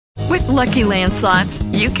Lucky Land Slots,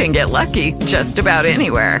 you can get lucky just about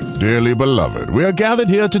anywhere. Dearly beloved, we are gathered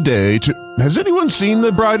here today to... Has anyone seen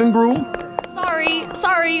the bride and groom?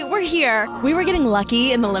 Sorry, we're here. We were getting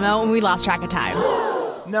lucky in the limo and we lost track of time.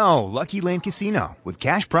 No, Lucky Land Casino, with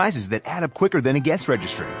cash prizes that add up quicker than a guest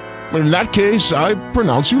registry. In that case, I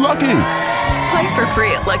pronounce you lucky. Play for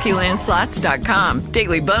free at LuckyLandSlots.com.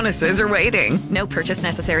 Daily bonuses are waiting. No purchase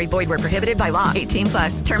necessary. Void where prohibited by law. 18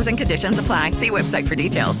 plus. Terms and conditions apply. See website for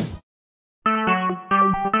details.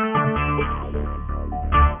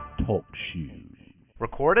 Talk shoes.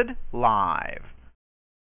 Recorded live.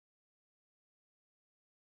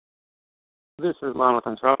 This is Lana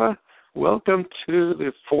Tantrapa. Welcome to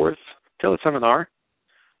the fourth teleseminar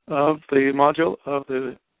of the module of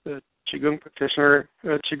the Qigong Practitioner,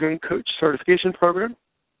 Qigong Coach Certification Program,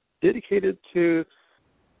 dedicated to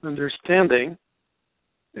understanding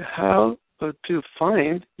how to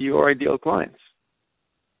find your ideal clients.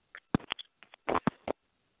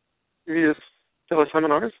 Previous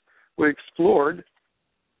teleseminars, we explored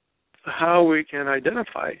how we can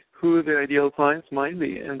identify who the ideal clients might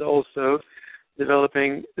be, and also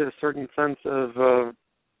developing a certain sense of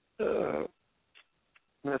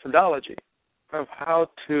methodology of how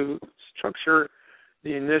to structure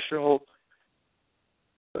the initial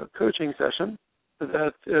coaching session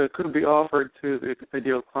that could be offered to the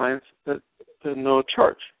ideal clients at no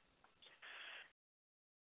charge.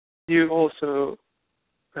 You also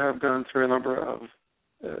have gone through a number of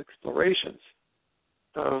explorations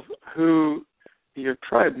of who your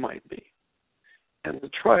tribe might be. And the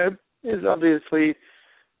tribe is obviously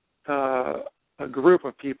a group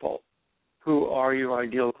of people who are your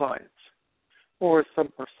ideal clients, or some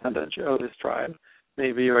percentage of this tribe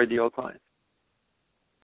may be your ideal client.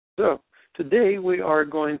 So today we are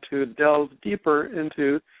going to delve deeper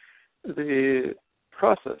into the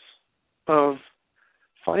process of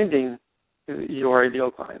finding your ideal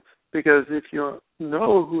clients, because if you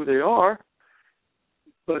know who they are,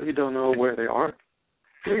 but you don't know where they are,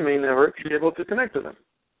 you may never be able to connect to them.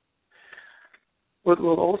 What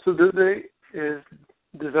we'll also do today is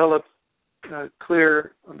develop a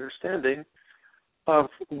clear understanding of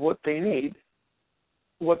what they need,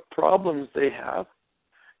 what problems they have,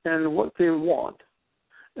 and what they want.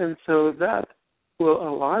 And so that will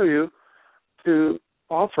allow you to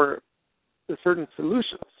offer certain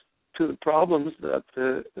solutions to the problems that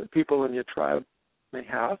the people in your tribe may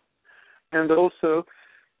have, and also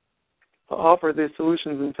offer these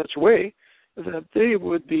solutions in such a way that they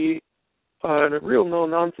would be a real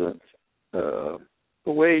no-nonsense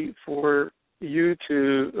way for you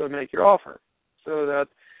to make your offer, so that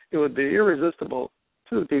it would be irresistible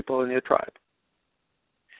to the people in your tribe.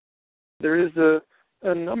 There is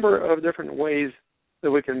a number of different ways that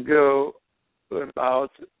we can go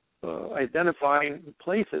about identifying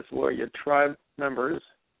places where your tribe members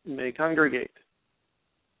may congregate.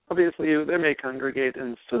 Obviously, they may congregate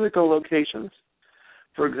in physical locations.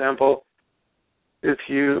 For example, if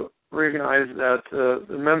you recognize that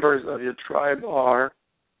the members of your tribe are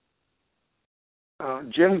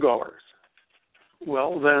gym goers,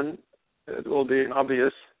 well, then it will be an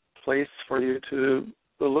obvious place for you to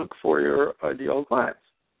look for your ideal clients,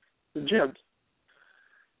 the gyms.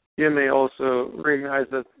 You may also recognize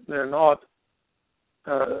that they're not,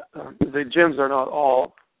 the gyms are not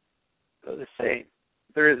all the same.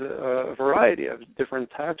 There is a variety of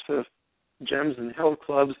different types of gyms and health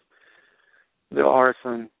clubs. There are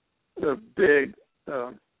some big,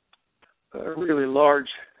 really large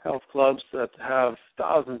health clubs that have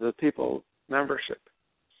thousands of people membership.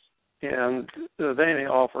 And they may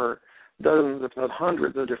offer dozens, if not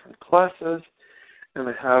hundreds, of different classes, and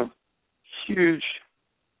they have huge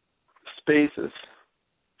spaces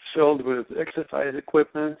filled with exercise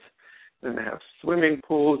equipment, and they have swimming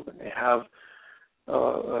pools, and they have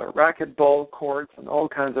racquetball courts, and all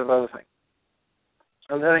kinds of other things.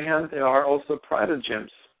 On the other hand, there are also private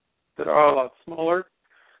gyms that are a lot smaller,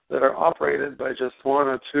 that are operated by just one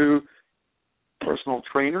or two personal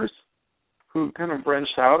trainers who kind of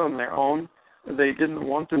branched out on their own. They didn't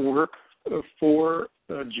want to work for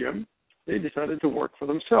a gym. They decided to work for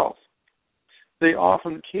themselves. They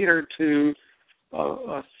often cater to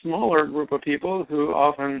a smaller group of people who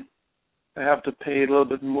often have to pay a little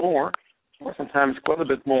bit more, or sometimes quite a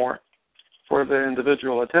bit more, for their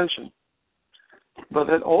individual attention. But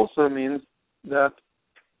that also means that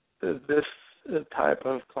this type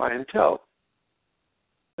of clientele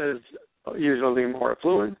is usually more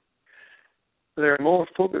affluent. They're more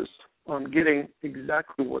focused on getting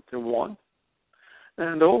exactly what they want.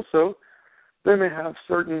 And also, they may have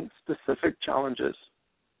certain specific challenges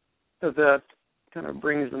that kind of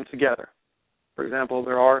brings them together. For example,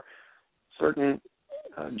 there are certain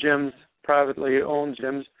gyms, privately owned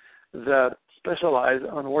gyms, that specialize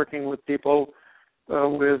on working with people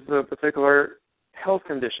with particular health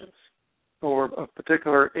conditions or a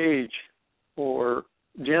particular age or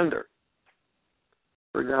gender.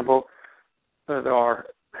 For example, there are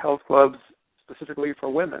health clubs specifically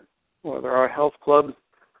for women, or there are health clubs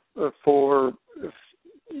for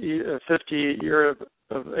 50 years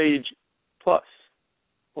of age plus.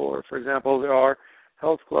 Or, for example, there are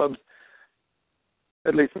health clubs,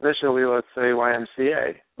 at least initially, let's say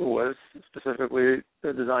YMCA, was specifically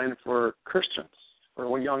designed for Christians,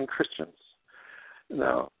 for young Christians.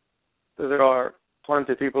 Now, there are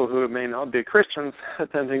plenty of people who may not be Christians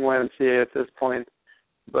attending YMCA at this point,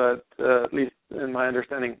 but at least in my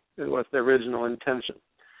understanding, it was the original intention.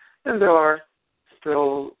 And there are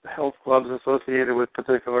still health clubs associated with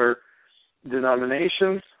particular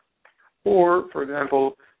denominations, or, for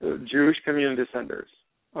example, Jewish community centers.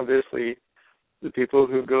 Obviously, the people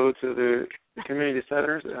who go to the community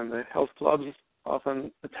centers and the health clubs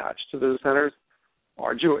often attached to those centers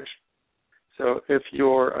are Jewish. So if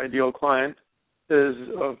your ideal client is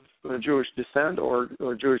of Jewish descent or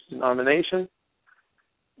Jewish denomination,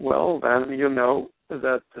 well, then you know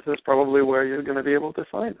that this is probably where you're going to be able to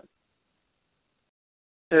find them.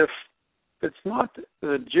 If it's not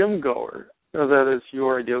the gym goer that is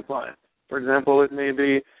your ideal client, for example, it may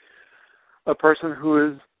be a person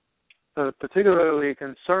who is particularly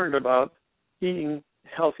concerned about eating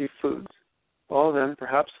healthy foods, well, then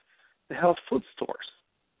perhaps the health food stores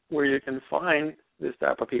where you can find this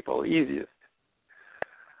type of people easiest.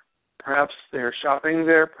 Perhaps they're shopping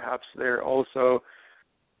there, perhaps they're also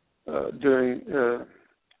doing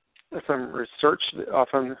some research.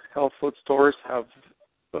 Often health food stores have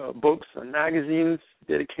books and magazines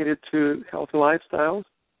dedicated to healthy lifestyles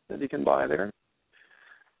that you can buy there.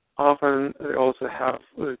 Often they also have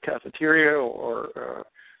a cafeteria or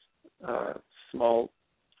a small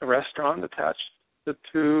restaurant attached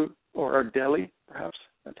to, or a deli perhaps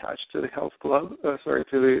attached to the health club, to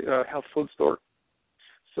the health food store.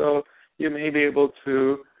 So you may be able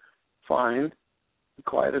to find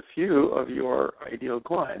quite a few of your ideal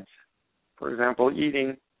clients. For example,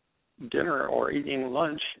 eating dinner or eating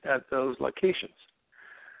lunch at those locations.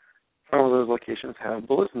 Some of those locations have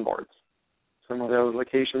bulletin boards. Some of those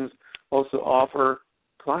locations also offer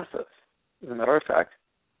classes. As a matter of fact,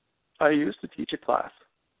 I used to teach a class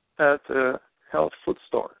at a health food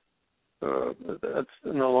store. That's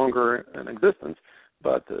no longer in existence,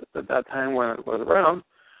 but at that time when it was around,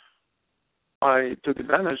 I took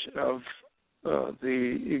advantage of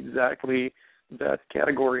exactly that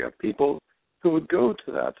category of people who would go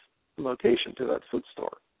to that location, to that food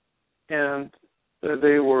store. And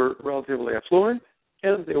they were relatively affluent,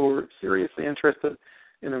 and they were seriously interested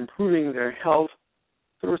in improving their health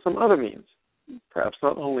through some other means, perhaps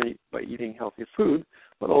not only by eating healthy food,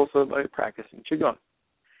 but also by practicing Qigong.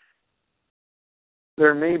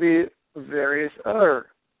 There may be various other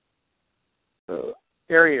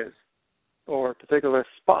areas or particular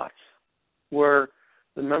spots where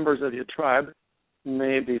the members of your tribe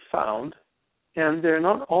may be found, and they're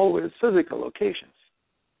not always physical locations.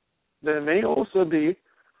 There may also be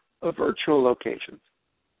virtual locations.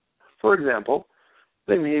 For example,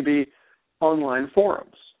 they may be online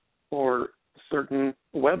forums or certain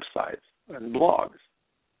websites and blogs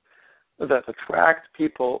that attract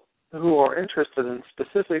people who are interested in a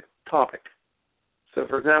specific topic. So,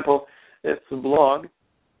 for example, if the blog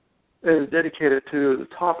is dedicated to the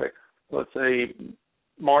topic, let's say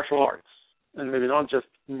martial arts, and maybe not just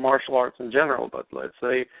martial arts in general, but let's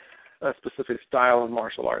say a specific style of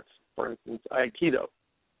martial arts, for instance, Aikido.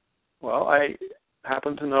 Well, I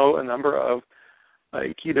happen to know a number of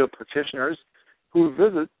Aikido practitioners who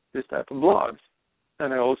visit this type of blogs.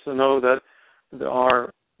 And I also know that there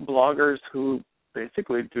are bloggers who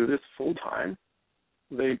basically do this full-time.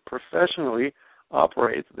 They professionally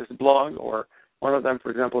operate this blog, or one of them,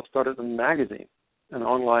 for example, started a magazine, an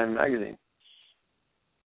online magazine.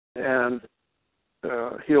 And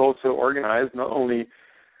he also organized not only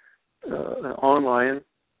an online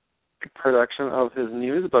production of his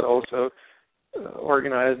news, but also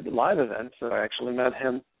organized live events. So I actually met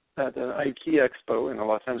him at an Aiki Expo in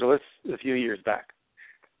Los Angeles a few years back.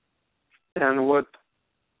 And what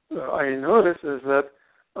I noticed is that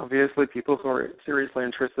obviously people who are seriously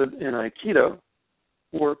interested in Aikido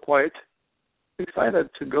were quite excited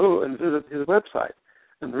to go and visit his website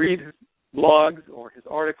and read his blogs or his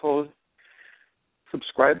articles,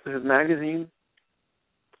 subscribe to his magazine.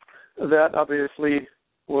 That obviously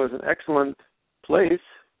was an excellent place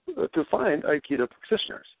to find Aikido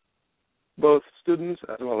practitioners, both students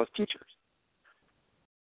as well as teachers.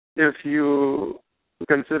 if you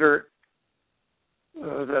consider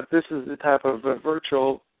that this is the type of a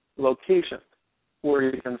virtual location where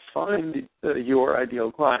you can find your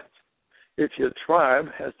ideal clients. If your tribe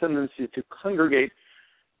has tendency to congregate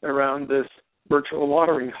around this virtual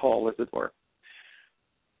watering hole, as it were,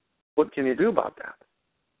 what can you do about that?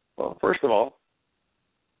 Well, first of all,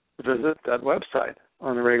 visit that website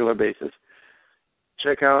on a regular basis.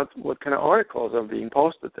 Check out what kind of articles are being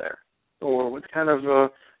posted there, or what kind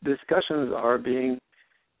of discussions are being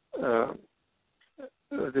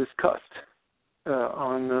discussed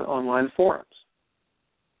on online forums.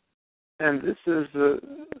 And this is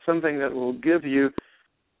something that will give you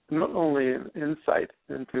not only an insight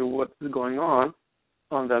into what is going on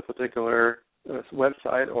that particular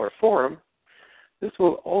website or forum, this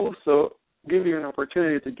will also give you an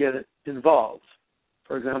opportunity to get involved.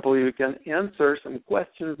 For example, you can answer some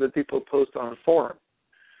questions that people post on a forum.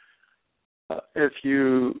 If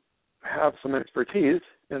you have some expertise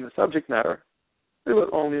in the subject matter, it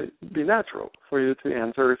would only be natural for you to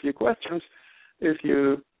answer a few questions if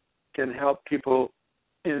you can help people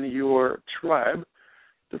in your tribe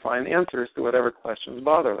to find answers to whatever questions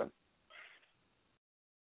bother them.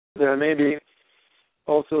 There may be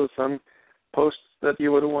also some posts that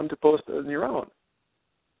you would want to post on your own.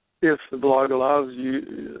 If the blog allows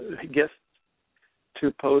you guests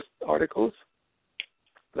to post articles,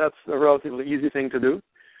 that's a relatively easy thing to do.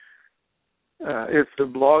 If the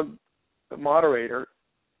blog moderator,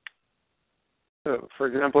 for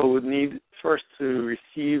example, would need first to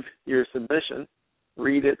receive your submission,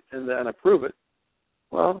 read it, and then approve it,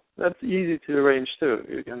 well, that's easy to arrange too.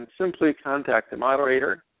 You can simply contact the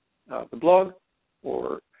moderator of the blog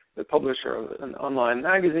or the publisher of an online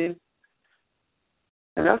magazine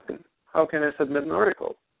and ask them, how can I submit an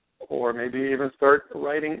article? Or maybe even start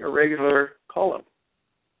writing a regular column.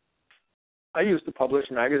 I used to publish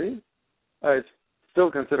a magazine. I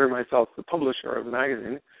still consider myself the publisher of a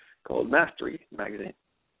magazine called Mastery Magazine.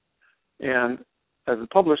 And as a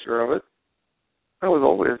publisher of it, I was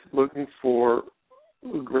always looking for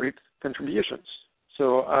great contributions.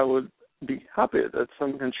 So I would be happy that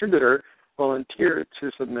some contributor volunteered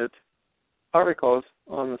to submit articles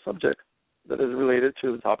on the subject that is related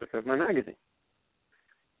to the topic of my magazine.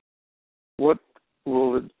 What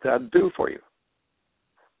will that do for you?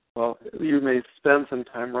 Well, you may spend some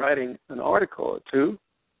time writing an article or two,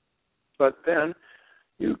 but then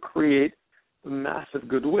you create massive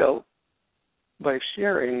goodwill by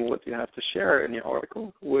sharing what you have to share in your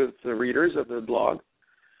article with the readers of the blog.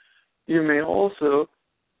 You may also,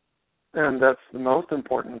 and that's the most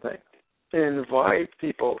important thing, invite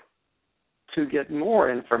people to get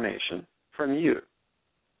more information from you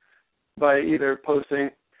by either posting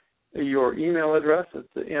your email address at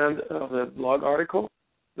the end of the blog article.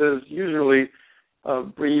 There's usually a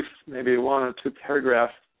brief, maybe 1 or 2 paragraph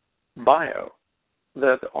bio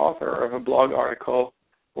that the author of a blog article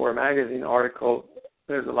or a magazine article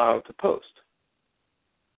is allowed to post.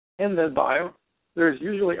 In that bio, there's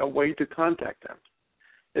usually a way to contact them.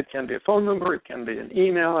 It can be a phone number, it can be an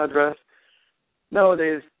email address.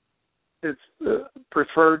 Nowadays, it's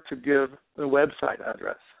preferred to give a website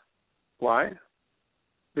address. Why?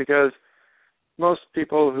 Because most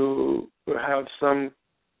people who have some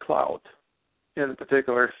clout in a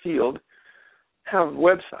particular field have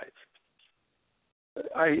websites.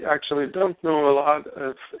 I actually don't know a lot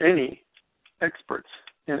of any experts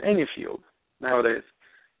in any field nowadays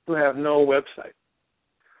who have no website.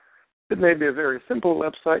 It may be a very simple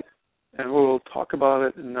website, and we will talk about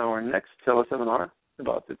it in our next teleseminar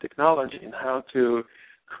about the technology and how to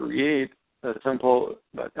create a simple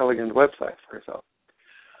but elegant website for yourself.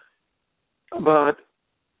 But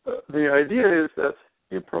the idea is that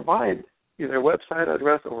you provide either a website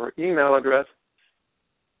address or email address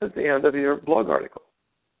at the end of your blog article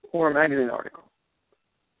or magazine article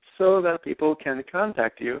so that people can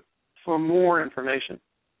contact you for more information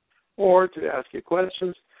or to ask you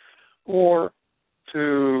questions or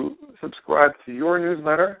to subscribe to your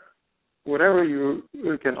newsletter. Whatever you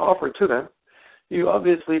can offer to them, you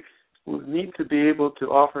obviously would need to be able to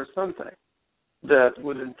offer something that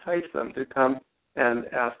would entice them to come and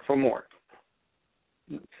ask for more.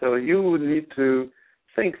 So you would need to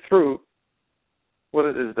think through what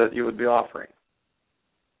it is that you would be offering.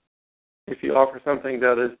 If you offer something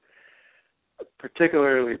that is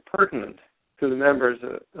particularly pertinent to the members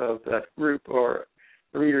of that group or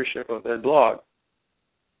readership of that blog,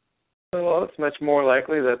 well, it's much more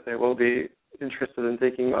likely that they will be interested in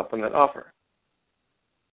taking you up on that offer.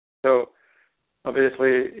 So, obviously,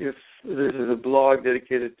 if this is a blog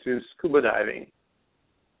dedicated to scuba diving,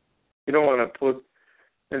 you don't want to put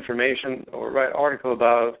information or write an article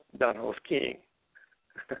about downhill skiing.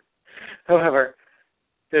 However,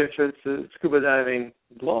 if it's a scuba diving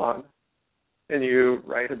blog and you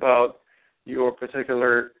write about your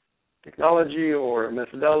particular technology or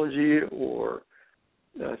methodology or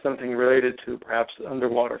something related to perhaps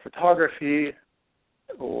underwater photography,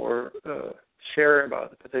 or share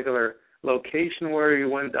about a particular location where you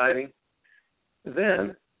went diving,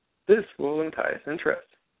 then this will entice interest.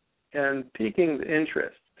 And piquing the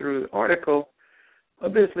interest through the article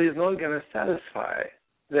obviously is not going to satisfy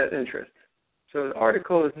that interest. So the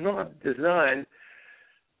article is not designed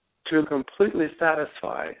to completely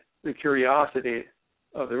satisfy the curiosity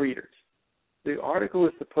of the readers. The article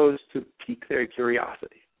is supposed to pique their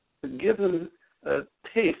curiosity, to give them a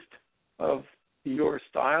taste of your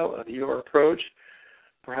style, of your approach,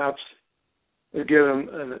 perhaps give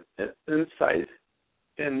them an insight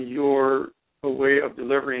in your way of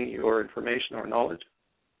delivering your information or knowledge.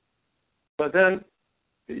 But then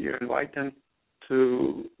you invite them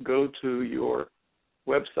to go to your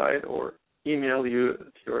website or email you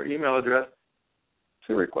your email address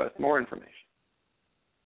to request more information.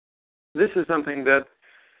 This is something that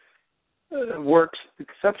works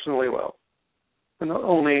exceptionally well, and not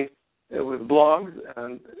only with blogs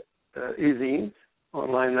and e-zines,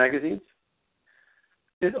 online magazines.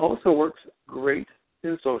 It also works great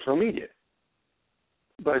in social media.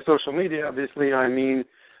 By social media, obviously, I mean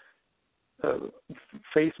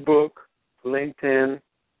Facebook, LinkedIn,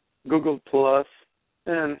 Google+,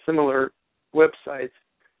 and similar websites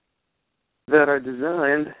that are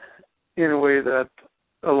designed in a way that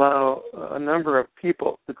allow a number of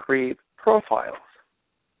people to create profiles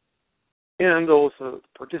and also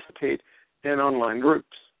participate in online groups.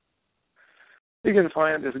 You can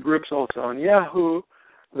find these groups also on Yahoo.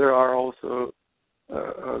 There are also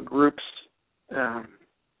groups,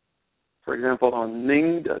 for example, on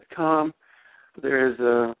Ning.com. There's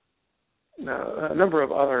a number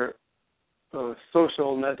of other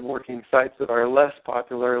social networking sites that are less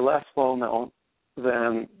popular, less well-known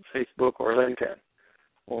than Facebook or LinkedIn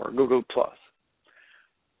or Google+.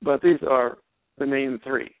 But these are the main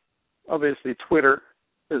three. Obviously, Twitter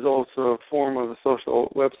is also a form of a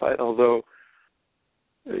social website, although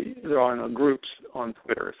there are no groups on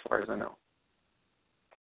Twitter as far as I know.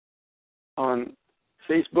 On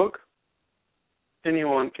Facebook,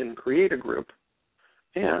 anyone can create a group,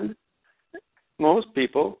 and most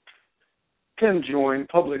people can join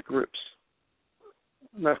public groups.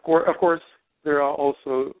 And of course, there are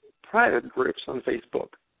also private groups on Facebook,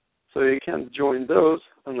 so you can't join those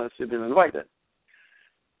unless you've been invited.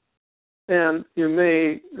 And you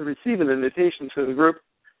may receive an invitation to the group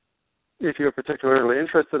if you're particularly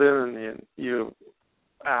interested in and you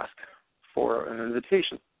ask for an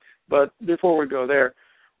invitation. But before we go there,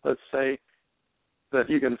 let's say that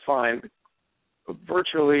you can find a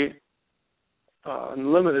virtually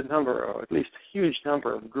unlimited number, or at least a huge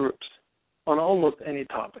number of groups on almost any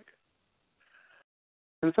topic.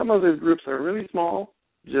 And some of these groups are really small,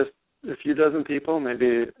 just a few dozen people,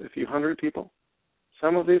 maybe a few hundred people.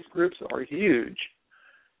 Some of these groups are huge,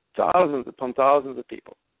 thousands upon thousands of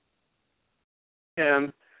people.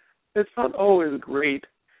 And it's not always great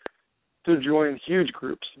to join huge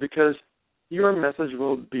groups because your message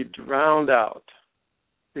will be drowned out.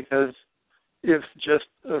 Because if just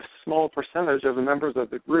a small percentage of the members of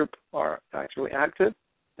the group are actually active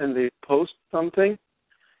and they post something,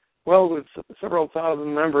 well, with several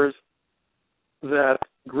thousand members, that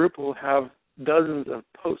group will have dozens of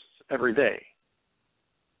posts every day.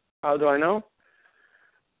 How do I know?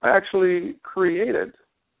 I actually created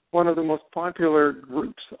one of the most popular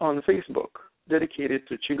groups on Facebook dedicated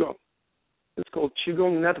to Qigong. It's called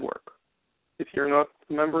Qigong Network. If you're not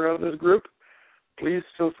a member of this group, please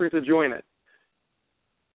feel free to join it.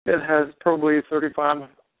 It has probably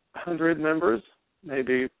 3,500 members,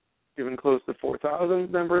 maybe even close to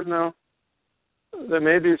 4,000 members now. There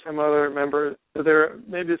may be some other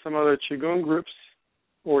Qigong groups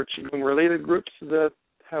or Qigong-related groups that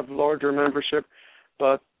have larger membership,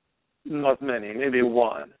 but not many, maybe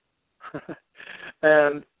one.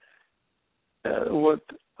 And what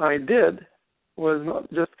I did was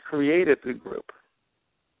not just created the group.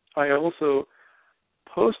 I also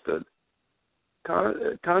posted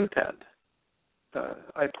content.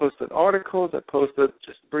 I posted articles. I posted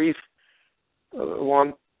just brief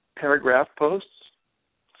one-paragraph posts.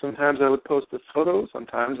 Sometimes I would post a photo.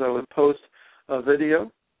 Sometimes I would post a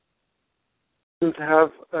video. And to have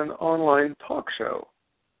an online talk show.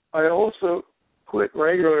 I also quite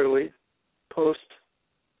regularly post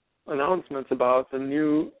announcements about the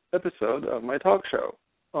new episode of my talk show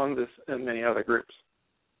on this and many other groups.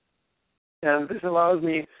 And this allows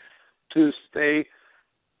me to stay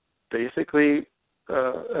basically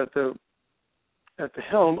at the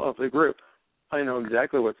helm of the group. I know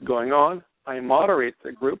exactly what's going on. I moderate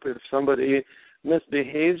the group. If somebody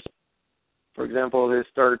misbehaves, for example, they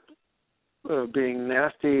start being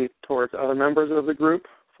nasty towards other members of the group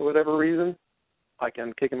for whatever reason, I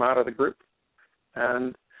can kick them out of the group.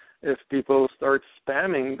 And if people start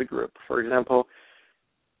spamming the group, for example,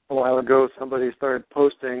 a while ago somebody started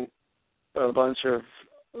posting a bunch of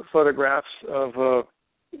photographs of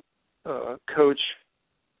a Coach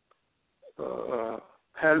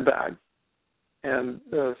handbag and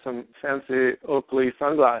some fancy Oakley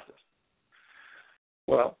sunglasses.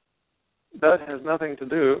 Well, that has nothing to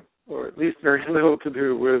do, or at least very little to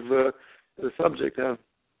do, with the subject of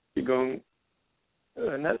Qigong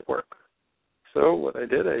network. So what I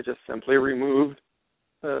did, I just simply removed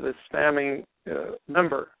the spamming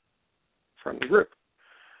member from the group.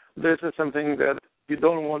 This is something that you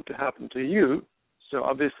don't want to happen to you, so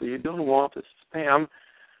obviously you don't want to spam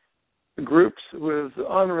groups with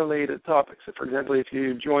unrelated topics. So for example, if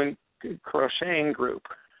you join a crocheting group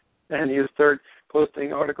and you start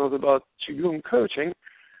posting articles about Qigong coaching,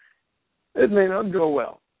 it may not go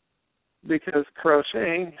well, because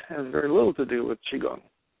crocheting has very little to do with Qigong.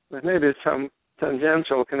 There may be some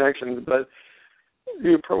tangential connections, but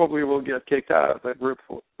you probably will get kicked out of that group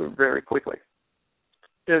very quickly.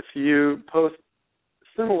 If you post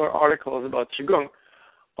similar articles about Qigong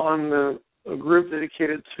on a group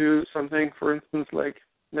dedicated to something, for instance, like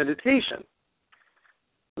meditation,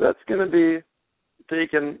 that's going to be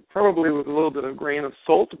taken probably with a little bit of grain of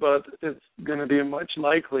salt, but it's going to be much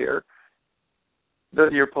likelier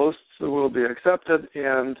that your posts will be accepted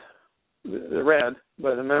and read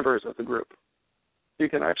by the members of the group. You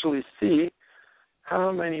can actually see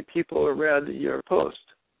how many people read your post.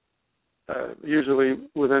 Usually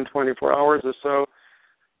within 24 hours or so,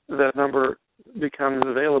 that number becomes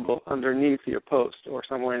available underneath your post or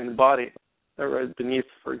somewhere in the body. Right beneath,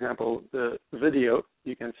 for example, the video,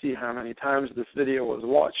 you can see how many times this video was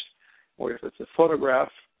watched. Or if it's a photograph,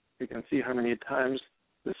 you can see how many times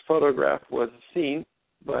this photograph was seen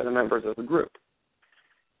by the members of the group.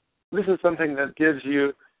 This is something that gives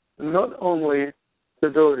you not only the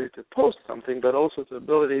ability to post something, but also the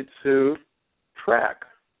ability to track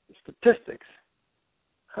statistics.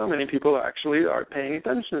 How many people actually are paying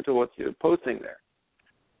attention to what you're posting there?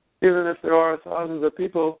 Even if there are thousands of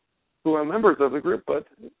people who are members of the group, but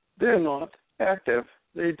they're not active,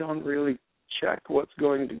 they don't really check what's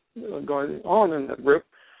going on in that group,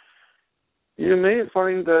 you may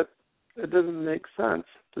find that it doesn't make sense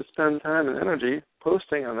to spend time and energy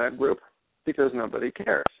posting on that group because nobody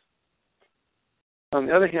cares. On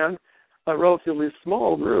the other hand, a relatively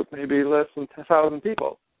small group, maybe less than 1,000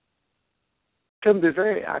 people, can be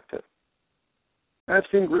very active. I've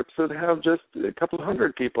seen groups that have just a couple of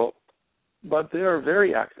hundred people, but they are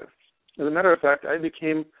very active. As a matter of fact, I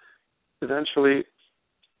became eventually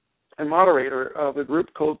a moderator of a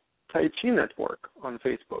group called Tai Chi Network on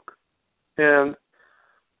Facebook. And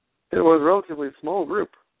it was a relatively small group,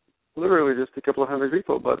 literally just a couple of hundred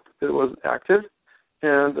people, but it was active.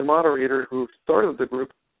 And the moderator who started the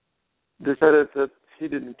group decided that he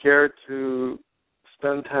didn't care to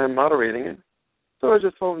spend time moderating it, so I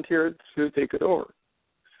just volunteered to take it over.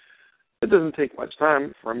 It doesn't take much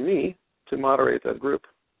time for me to moderate that group,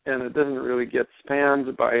 and it doesn't really get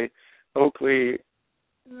spammed by Oakley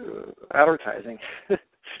advertising.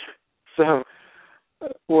 So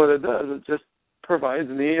what it does, it just provides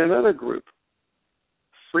me another group.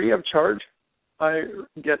 Free of charge, I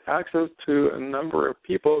get access to a number of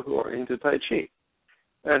people who are into Tai Chi.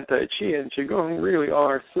 And Tai Chi and Qigong really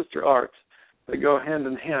are sister arts. They go hand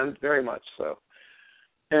in hand, very much so.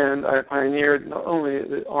 And I pioneered not only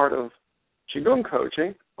the art of Qigong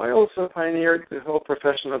coaching, I also pioneered the whole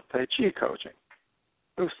profession of Tai Chi coaching.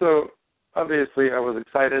 And so obviously I was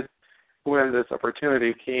excited when this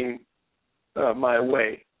opportunity came my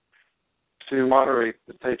way to moderate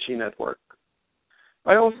the Tai Chi network.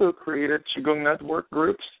 I also created Qigong network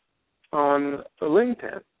groups on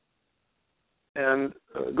LinkedIn and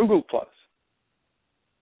Google+,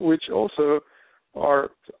 which also are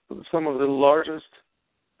some of the largest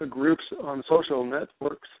groups on social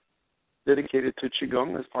networks dedicated to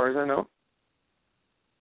Qigong, as far as I know.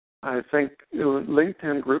 I think the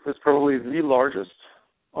LinkedIn group is probably the largest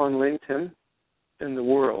on LinkedIn in the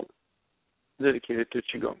world dedicated to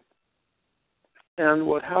Qigong. And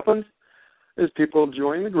what happens is people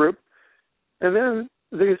join the group, and then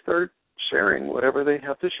they start sharing whatever they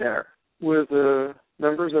have to share with the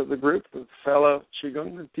members of the group, with fellow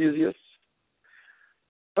Qigong enthusiasts.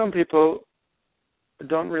 Some people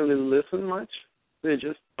don't really listen much. They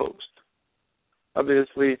just post.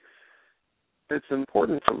 Obviously, it's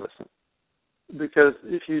important to listen, because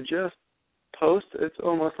if you just post, it's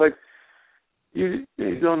almost like you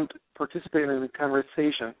don't participate in a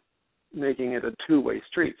conversation, making it a two-way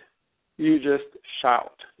street. You just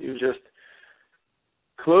shout. You just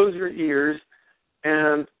close your ears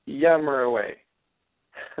and yammer away.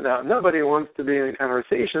 Now, nobody wants to be in a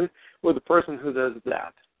conversation with a person who does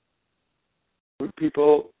that.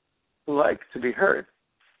 People like to be heard,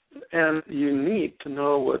 and you need to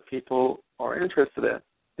know what people are interested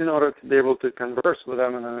in order to be able to converse with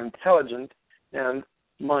them in an intelligent and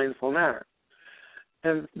mindful manner.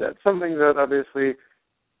 And that's something that obviously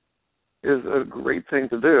is a great thing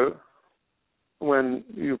to do when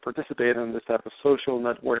you participate in this type of social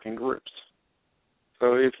networking groups.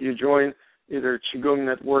 So if you join either Qigong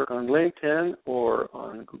Network on LinkedIn or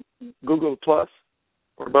on Google Plus,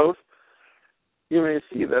 or both, you may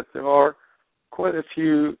see that there are quite a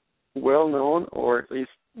few well-known, or at least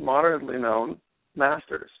moderately known,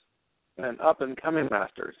 masters and up-and-coming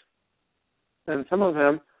masters. And some of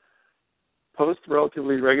them post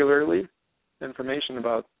relatively regularly information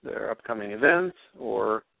about their upcoming events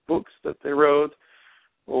or books that they wrote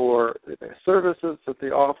or services that they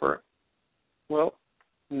offer. Well,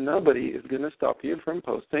 nobody is going to stop you from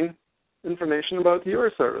posting information about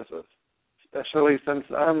your services, especially since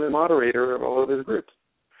I'm the moderator of all of these groups.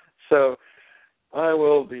 So I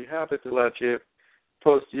will be happy to let you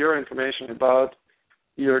post your information about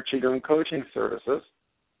your Qigong coaching services,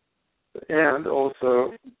 and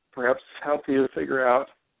also perhaps help you figure out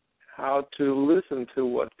how to listen to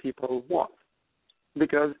what people want.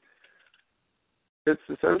 Because it's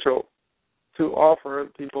essential to offer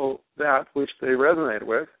people that which they resonate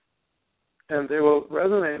with, and they will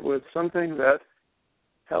resonate with something that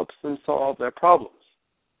helps them solve their problems.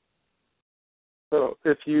 So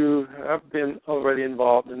if you have been already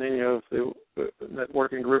involved in any of the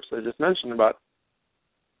networking groups I just mentioned about,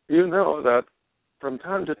 you know that from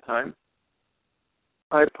time to time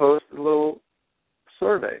I post a little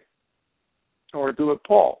survey or do a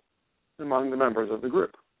poll among the members of the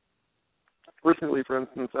group. Recently, for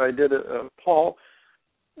instance, I did a poll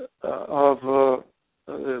of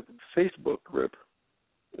a Facebook group,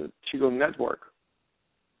 the Qigong Network.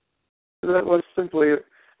 That was simply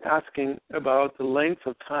asking about the length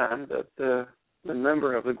of time that the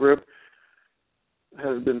member of the group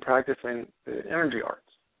has been practicing the energy arts.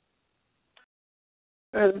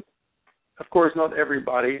 And, of course, not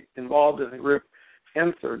everybody involved in the group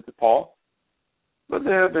answered the poll, but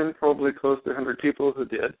there have been probably close to 100 people who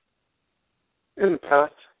did. In the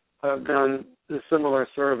past, I've done similar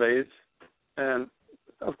surveys, and,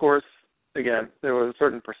 of course, again, there was a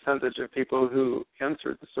certain percentage of people who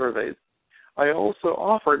answered the surveys. I also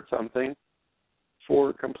offered something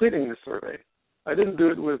for completing the survey. I didn't do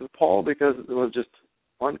it with a poll because it was just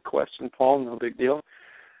one question poll, no big deal.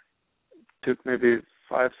 It took maybe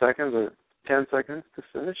 5 seconds or 10 seconds to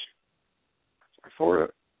finish. For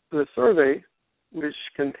the survey, which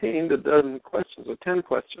contained a dozen questions or 10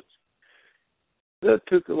 questions, that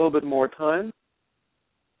took a little bit more time.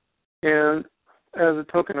 And as a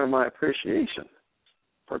token of my appreciation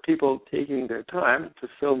for people taking their time to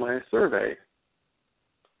fill my survey,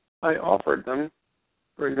 I offered them,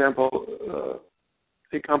 for example,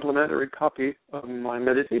 a complimentary copy of my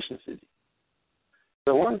meditation CD.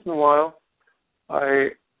 So once in a while, I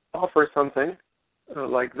offer something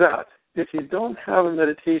like that. If you don't have a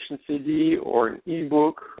meditation CD or an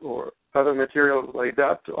ebook or other materials like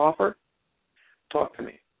that to offer, talk to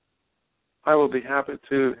me. I will be happy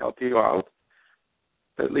to help you out,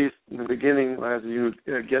 at least in the beginning as you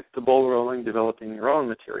get the ball rolling developing your own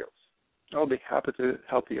materials. I'll be happy to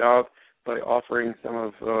help you out by offering some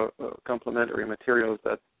of complementary materials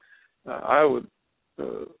that I would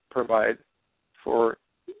provide for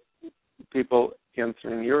people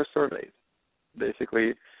answering your surveys.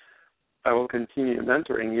 Basically, I will continue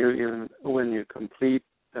mentoring you even when you complete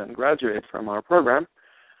and graduate from our program,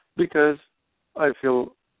 because I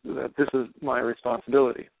feel that this is my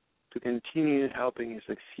responsibility to continue helping you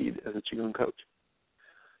succeed as a Qigong coach.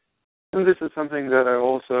 And this is something that I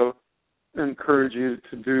also encourage you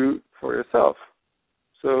to do for yourself.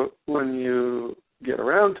 So when you get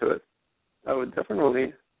around to it, I would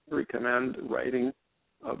definitely recommend writing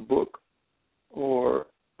a book or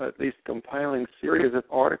at least compiling a series of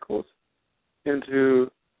articles into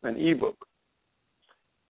an ebook.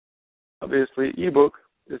 Obviously, ebook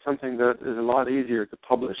is something that is a lot easier to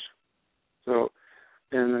publish. So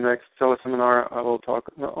in the next teleseminar, I will talk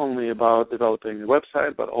not only about developing the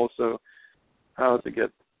website, but also how to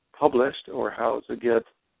get published or how to get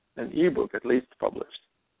an ebook at least published.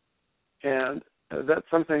 And that's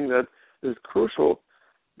something that is crucial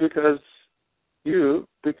because you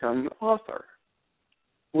become an author,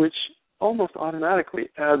 which almost automatically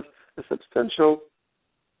adds a substantial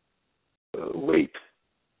weight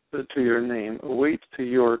to your name, a weight to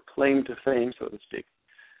your claim to fame, so to speak.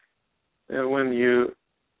 And when you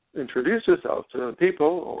introduce yourself to people,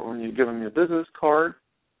 or when you give them your business card,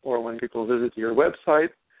 or when people visit your website,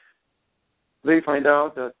 they find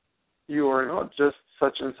out that you are not just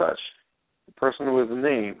such and such, a person with a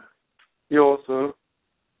name. You're also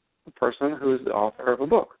a person who is the author of a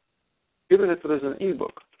book. Even if it is an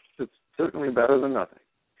e-book, it's certainly better than nothing.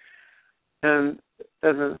 And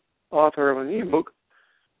as an author of an e-book,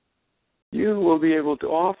 you will be able to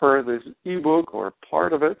offer this e-book or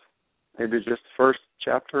part of it, maybe just the first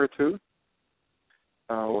chapter or two,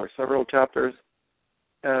 or several chapters,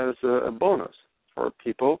 as a bonus for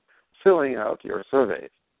people filling out your surveys.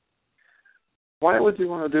 Why would you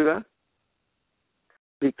want to do that?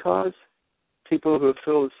 Because people who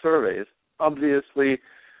fill surveys obviously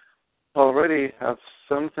already have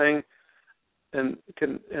something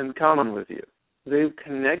in common with you. They've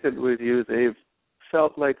connected with you. They've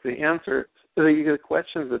felt like the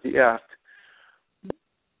questions that you asked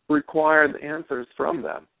required answers from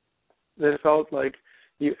them. They felt like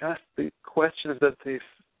you asked the questions that they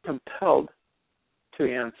compelled to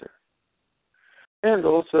answer. And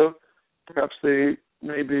also, perhaps they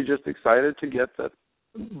may be just excited to get that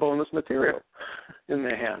bonus material in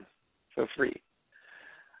their hands for free.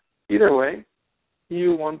 Either way,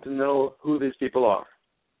 you want to know who these people are.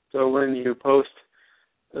 So when you post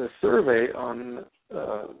a survey on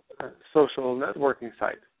a social networking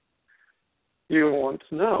site, you want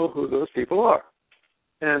to know who those people are.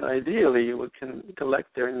 And ideally, you can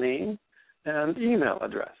collect their name and email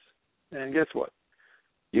address. And guess what?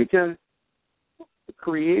 You can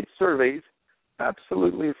create surveys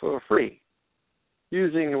absolutely for free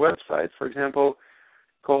using a website, for example,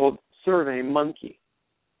 called SurveyMonkey.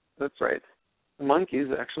 That's right. Monkeys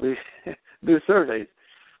actually do surveys.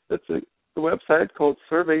 That's a website called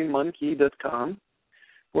SurveyMonkey.com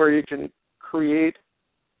where you can create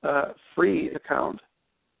a free account.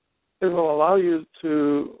 It will allow you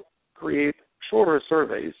to create shorter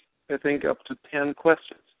surveys, I think up to 10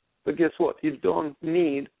 questions. But guess what? You don't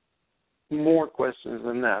need more questions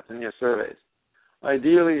than that in your surveys.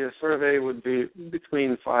 Ideally, your survey would be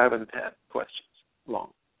between 5 and 10 questions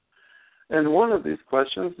long. And one of these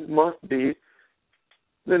questions must be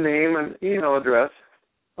the name and email address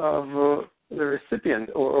of the recipient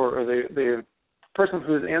or the person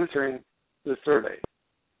who is answering the survey.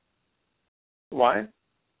 Why?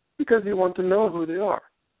 Because you want to know who they are.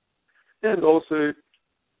 And also,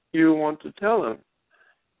 you want to tell them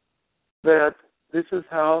that this is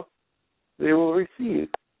how they will receive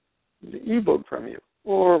the ebook from you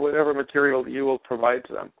or whatever material you will provide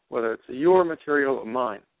to them, whether it's your material or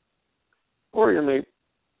mine. Or you may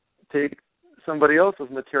take somebody else's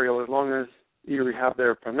material as long as you have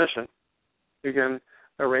their permission. You can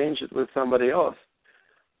arrange it with somebody else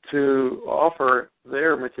to offer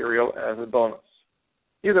their material as a bonus.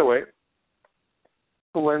 Either way,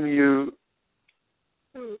 when you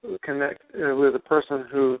connect with a person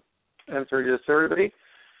who answered your survey,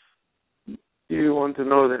 you want to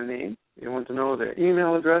know their name, you want to know their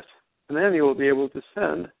email address, and then you will be able to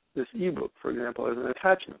send this ebook, for example, as an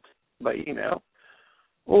attachment by email.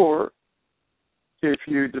 Or if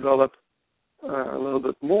you develop a little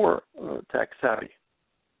bit more tech savvy,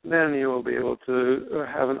 then you will be able to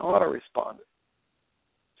have an autoresponder.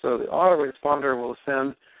 So the autoresponder will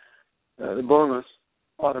send the bonus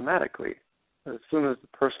automatically as soon as the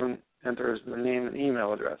person enters the name and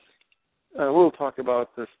email address. We'll talk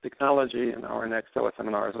about this technology in our next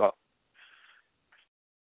teleseminar as well.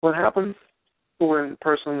 What happens when a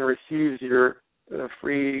person receives your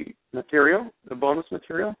free material, the bonus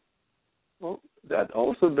material? Well, that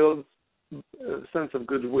also builds a sense of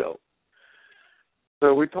goodwill.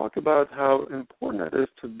 So we talk about how important it is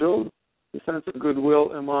to build a sense of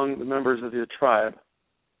goodwill among the members of your tribe,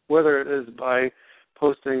 whether it is by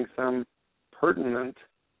posting some pertinent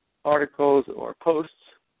articles or posts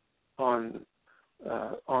on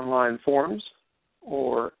online forums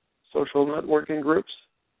or social networking groups,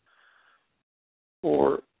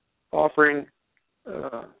 or offering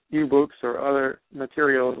ebooks or other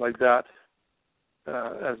materials like that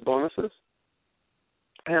as bonuses.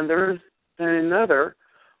 And there's another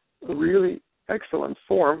really excellent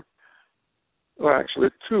form, or actually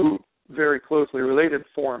two very closely related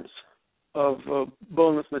forms of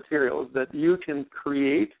bonus materials that you can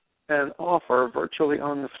create and offer virtually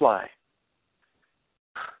on the fly.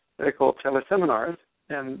 They're called teleseminars,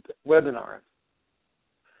 and webinars.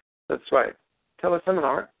 That's right.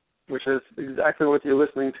 Teleseminar, which is exactly what you're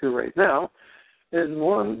listening to right now, is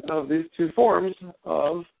one of these two forms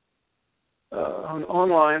of an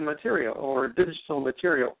online material or digital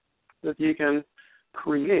material that you can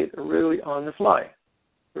create really on the fly.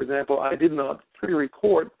 For example, I did not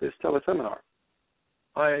pre-record this teleseminar.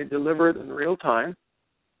 I delivered in real time,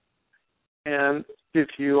 and if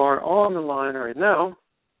you are on the line right now,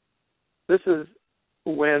 this is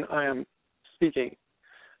when I am speaking.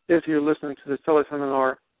 If you're listening to this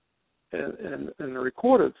teleseminar in a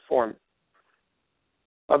recorded form,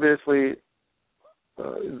 obviously,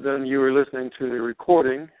 then you were listening to the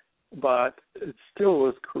recording, but it still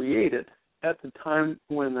was created at the time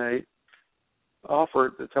when they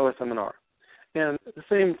offered the teleseminar. And the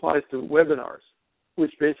same applies to webinars,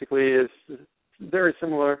 which basically is very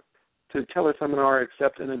similar to teleseminar,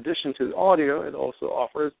 except in addition to the audio, it also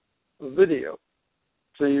offers video.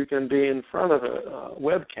 So you can be in front of a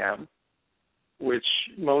webcam, which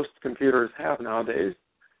most computers have nowadays,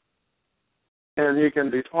 and you can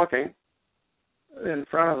be talking in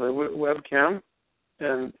front of the webcam,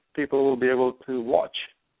 and people will be able to watch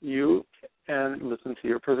you and listen to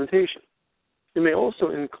your presentation. You may also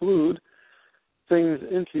include things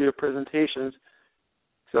into your presentations,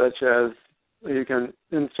 such as you can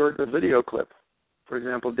insert a video clip, for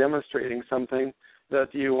example, demonstrating something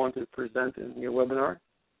that you want to present in your webinar.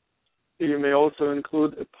 You may also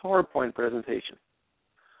include a PowerPoint presentation.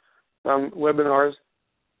 Some webinars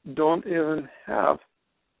don't even have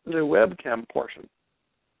the webcam portion,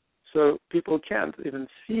 so people can't even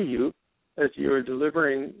see you as you're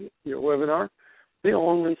delivering your webinar. They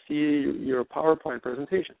only see your PowerPoint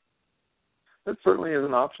presentation. That certainly is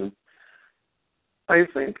an option. I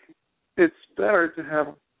think it's better to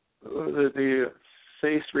have the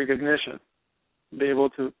face recognition, be able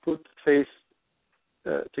to put the face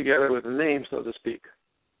together with a name, so to speak.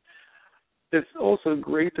 It's also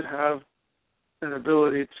great to have an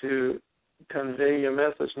ability to convey a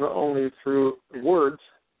message not only through words,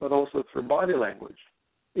 but also through body language,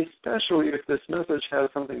 especially if this message has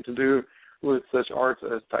something to do with such arts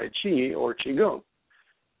as Tai Chi or Qigong,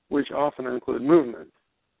 which often include movement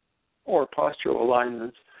or postural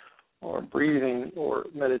alignments or breathing or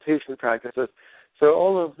meditation practices. So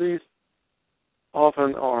all of these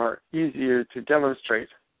often are easier to demonstrate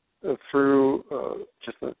through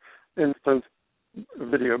just an instant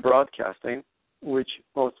video broadcasting, which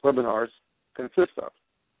most webinars consist of.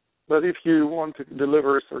 But if you want to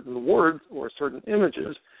deliver certain words or certain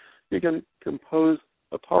images, you can compose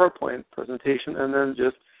a PowerPoint presentation and then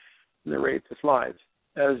just narrate the slides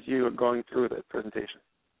as you are going through the presentation.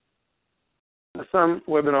 Some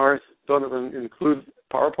webinars don't even include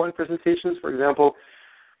PowerPoint presentations. For example,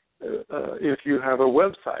 if you have a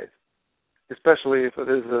website, especially if it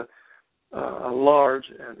is a large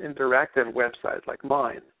and interactive website like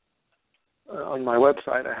mine, on my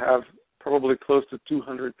website I have probably close to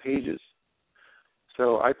 200 pages.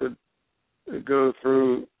 So I could go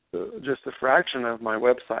through just a fraction of my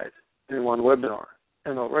website in one webinar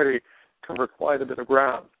and already cover quite a bit of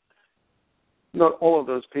ground. Not all of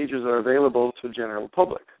those pages are available to the general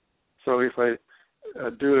public. So if I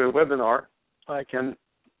do a webinar, I can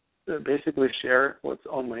basically share what's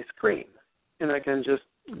on my screen. And I can just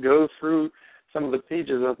go through some of the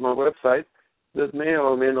pages of my website that may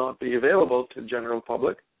or may not be available to the general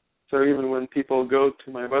public. So even when people go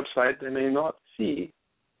to my website, they may not see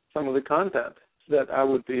some of the content that I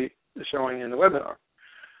would be showing in the webinar.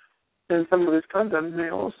 And some of this content may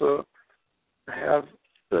also have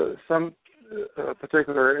some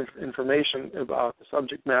particular information about the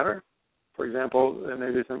subject matter. For example, there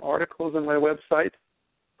may be some articles on my website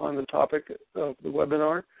on the topic of the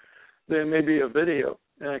webinar. There may be a video,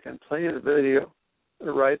 and I can play the video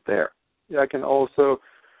right there. I can also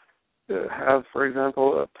have, for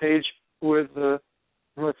example, a page with,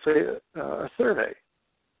 let's say, a survey.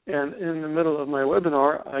 And in the middle of my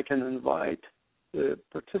webinar, I can invite the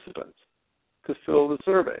participants to fill the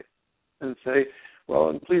survey and say, well,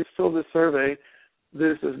 and please fill the survey.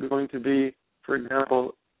 This is going to be, for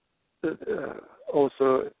example,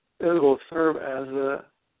 also it will serve as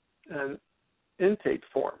an intake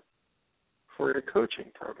form for a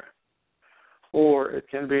coaching program. Or it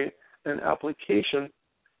can be an application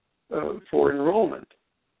for enrollment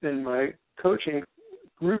in my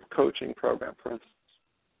group coaching program, for instance.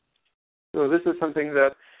 So this is something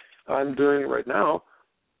that I'm doing right now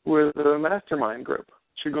with a mastermind group,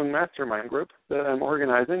 Qigong mastermind group that I'm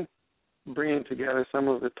organizing, bringing together some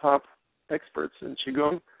of the top experts in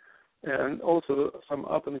Qigong and also some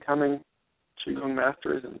up-and-coming Qigong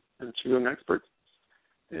masters and Qigong experts.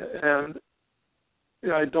 And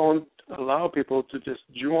I don't allow people to just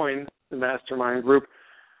join the mastermind group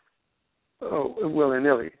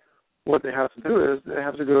willy-nilly. What they have to do is they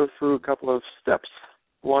have to go through a couple of steps.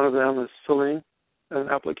 One of them is filling an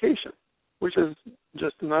application, which is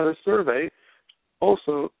just another survey,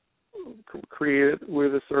 also created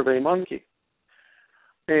with a Survey Monkey.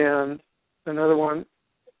 And another one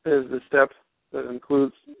is the step that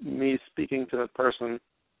includes me speaking to that person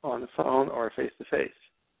on the phone or face-to-face.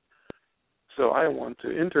 So I want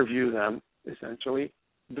to interview them, essentially,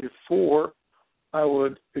 before I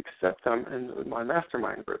would accept them in my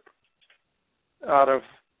mastermind group. Out of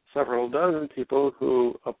several dozen people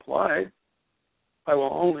who applied, I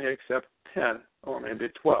will only accept 10 or maybe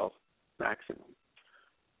 12 maximum.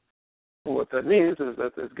 What that means is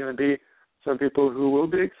that there's going to be some people who will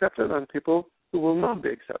be accepted and people who will not be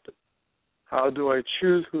accepted. How do I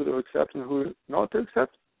choose who to accept and who not to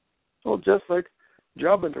accept? Well, just like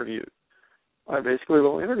job interviews. I basically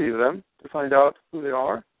will interview them to find out who they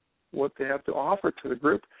are, what they have to offer to the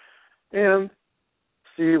group, and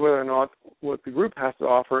see whether or not what the group has to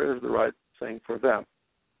offer is the right thing for them.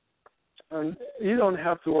 And you don't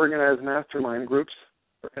have to organize mastermind groups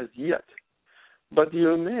as yet, but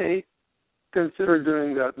you may consider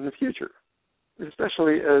doing that in the future,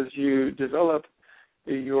 especially as you develop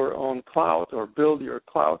your own clout or build your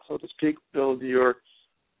clout, so to speak, build your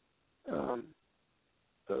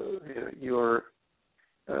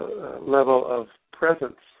level of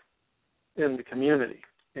presence in the community,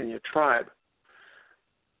 in your tribe.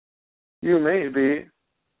 You may be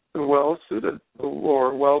well-suited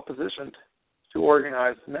or well-positioned to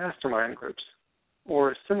organize mastermind groups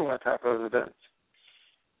or similar type of events.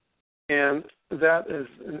 And that is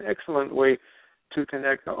an excellent way to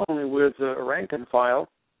connect not only with the rank and file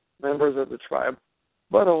members of the tribe,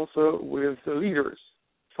 but also with the leaders,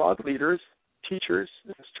 thought leaders, teachers,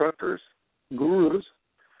 instructors, gurus,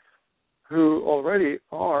 who already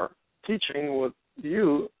are teaching what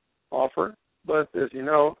you offer. But as you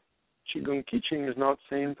know, Qigong teaching is not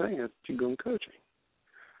the same thing as Qigong coaching.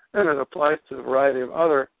 And it applies to a variety of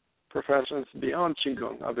other professions beyond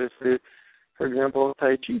Qigong. Obviously, for example,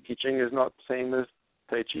 Tai Chi teaching is not the same as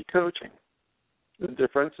Tai Chi coaching. The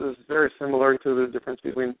difference is very similar to the difference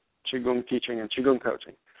between Qigong teaching and Qigong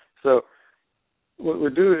coaching. So what we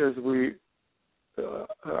do is we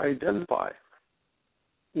identify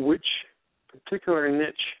which particular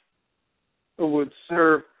niche would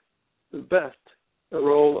serve the best the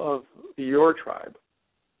role of your tribe.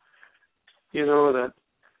 You know that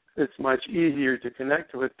it's much easier to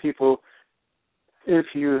connect with people if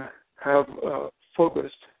you have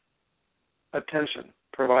focused attention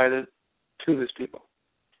provided to these people.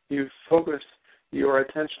 You focus your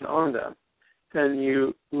attention on them, and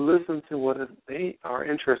you listen to what they are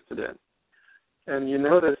interested in. And you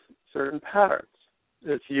notice certain patterns.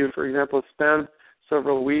 If you, for example, spend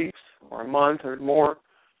several weeks or a month or more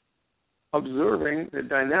observing the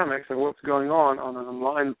dynamics of what's going on an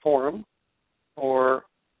online forum or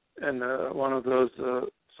in one of those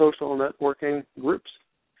social networking groups,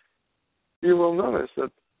 you will notice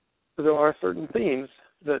that there are certain themes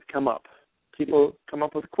that come up. People come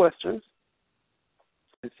up with questions.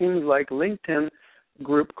 It seems like LinkedIn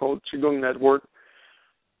group called Qigong Network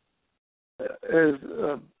is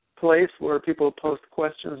a place where people post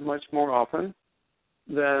questions much more often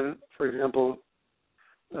than, for example,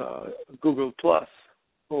 Google Plus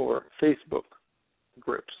or Facebook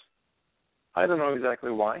groups. I don't know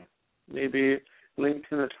exactly why. Maybe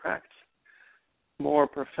LinkedIn attracts more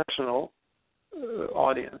professional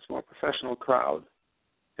audience, more professional crowd,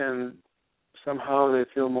 and somehow they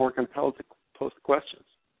feel more compelled to post questions.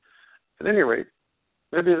 At any rate,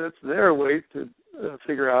 maybe that's their way to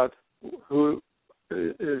figure out who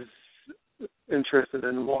is interested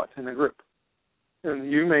in what in a group. And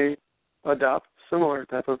you may adopt similar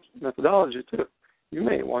type of methodology too. You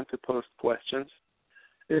may want to post questions.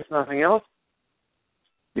 If nothing else,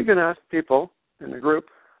 you can ask people in the group,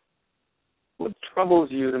 what troubles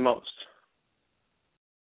you the most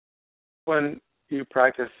when you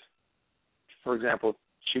practice, for example,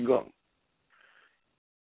 Qigong?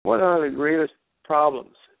 What are the greatest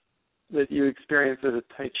problems that you experience as a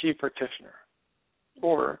Tai Chi practitioner?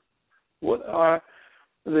 Or what are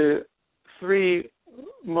the 3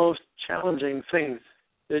 most challenging things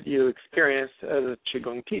that you experience as a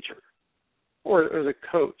Qigong teacher or as a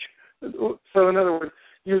coach? So in other words,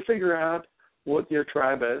 you figure out what your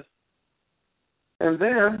tribe is, and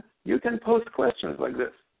then you can post questions like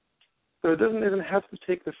this. So it doesn't even have to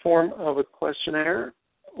take the form of a questionnaire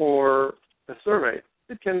or a survey.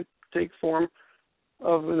 It can take form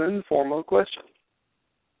of an informal question.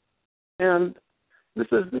 And this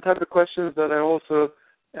is the type of questions that I also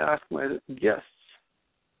ask my guests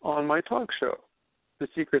on my talk show, The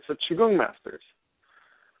Secrets of Qigong Masters.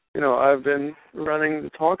 I've been running the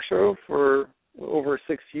talk show for over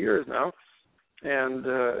 6 years now, and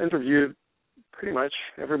interviewed pretty much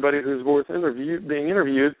everybody who's worth being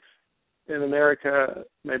interviewed in America,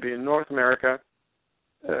 maybe in North America,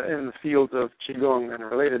 in the fields of Qigong and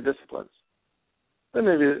related disciplines. There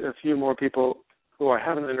may be a few more people who I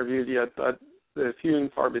haven't interviewed yet, but they're few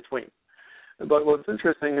and far between. But what's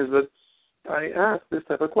interesting is that I ask this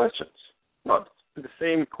type of questions. Not the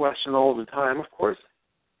same question all the time, of course,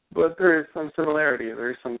 but there is some similarity.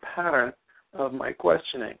 There is some pattern of my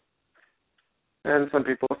questioning. And some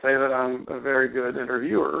people say that I'm a very good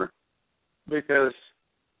interviewer because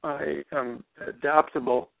I am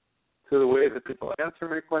adaptable to the way that people answer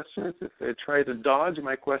my questions. If they try to dodge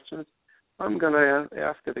my questions, I'm going to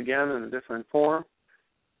ask it again in a different form.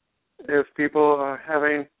 If people are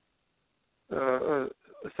having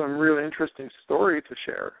some really interesting story to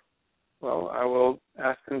share, well, I will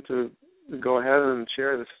ask them to go ahead and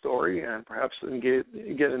share the story and perhaps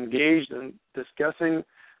get engaged in discussing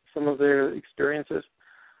some of their experiences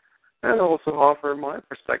and also offer my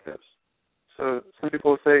perspectives. So some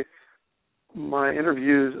people say my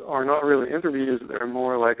interviews are not really interviews, they're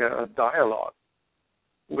more like a dialogue,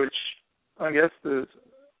 which I guess the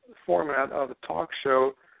format of a talk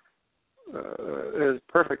show is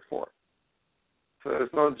perfect for. So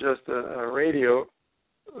it's not just a radio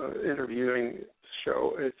interviewing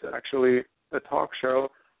show, it's actually a talk show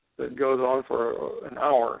that goes on for an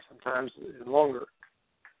hour, sometimes longer.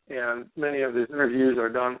 And many of these interviews are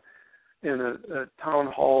done in a town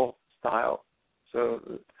hall style. So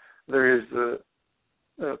there is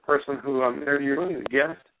a person who I'm interviewing, the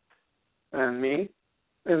guest, and me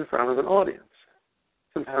in front of an audience.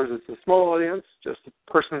 Sometimes it's a small audience, just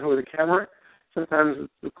a person with a camera. Sometimes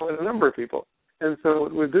it's quite a number of people. And so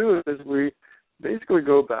what we do is we basically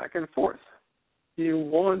go back and forth. You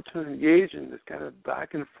want to engage in this kind of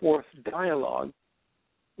back and forth dialogue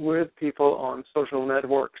with people on social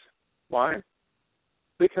networks. Why?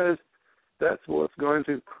 Because that's what's going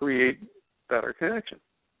to create better connection,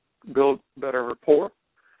 build better rapport,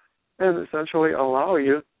 and essentially allow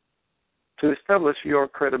you to establish your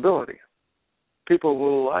credibility. People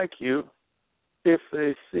will like you if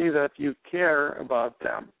they see that you care about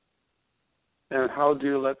them. And how do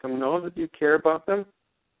you let them know that you care about them?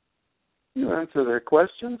 You answer their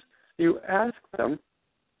questions. You ask them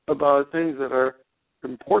about things that are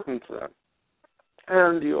important to them.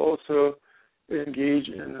 And you also engage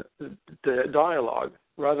in the dialogue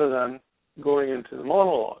rather than going into the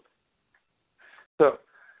monologue. So,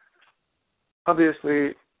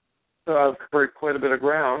 obviously, I've covered quite a bit of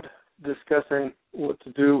ground discussing what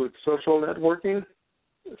to do with social networking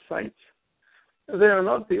sites. They are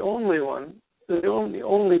not the only one. They're the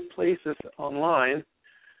only places online,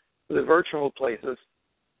 the virtual places,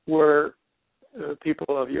 where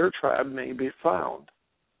people of your tribe may be found.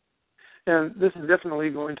 And this is definitely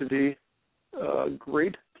going to be a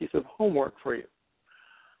great piece of homework for you.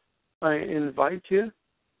 I invite you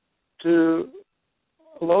to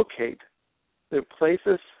locate the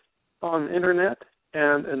places on the internet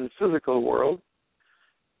and in the physical world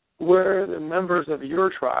where the members of your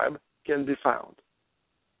tribe can be found.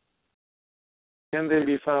 Can they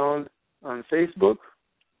be found on Facebook,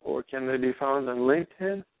 or can they be found on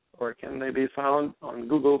LinkedIn, or can they be found on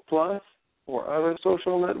Google Plus or other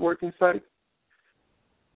social networking sites?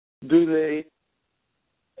 Do they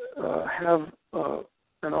have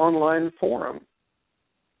an online forum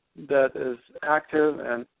that is active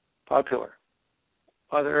and popular?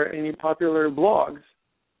 Are there any popular blogs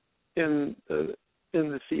in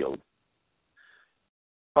the field?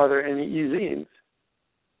 Are there any e-zines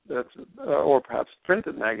or perhaps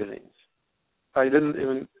printed magazines? I didn't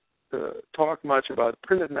even talk much about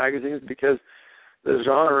printed magazines because the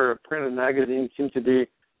genre of printed magazines seems to be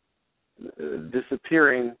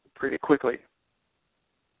disappearing pretty quickly.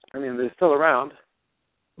 I mean, they're still around,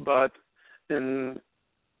 but in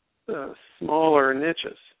smaller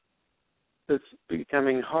niches. It's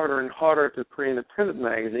becoming harder and harder to create a printed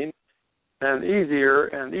magazine and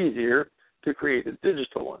easier to create a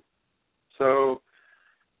digital one. So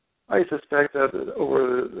I suspect that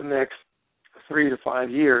over the next 3 to 5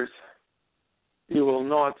 years, you will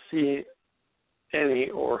not see any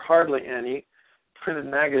or hardly any printed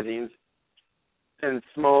magazines in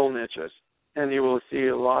small niches, and you will see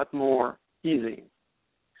a lot more e-zines.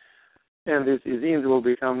 And these e-zines will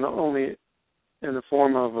become not only in the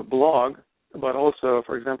form of a blog, but also,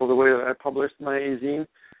 for example, the way that I published my e-zine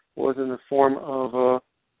was in the form of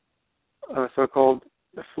a so-called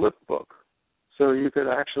flip book. So you could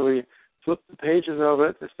actually flip the pages of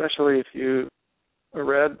it, especially if you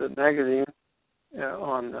read the magazine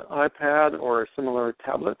on the iPad or a similar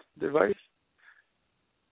tablet device.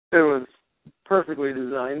 It was perfectly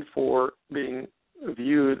designed for being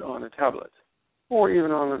viewed on a tablet or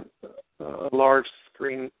even on a large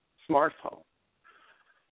screen smartphone.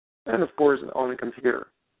 And of course on a computer.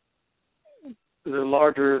 The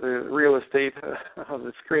larger the real estate of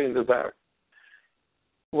the screen, the better.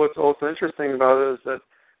 What's also interesting about it is that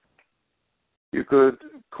you could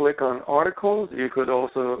click on articles. You could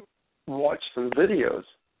also watch some videos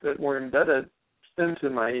that were embedded into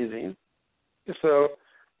my e-zine. So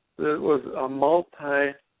it was a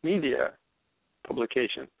multimedia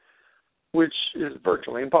publication, which is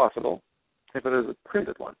virtually impossible if it is a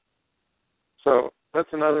printed one. So that's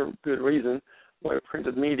another good reason why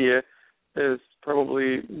printed media is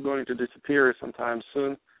probably going to disappear sometime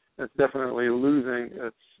soon. It's definitely losing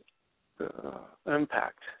its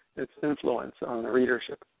impact, its influence on the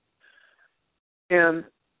readership. And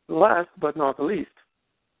last but not the least,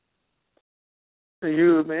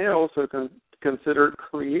 you may also consider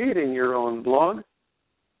creating your own blog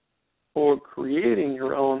or creating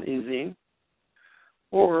your own e-zine,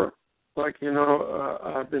 or like,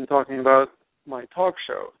 I've been talking about my talk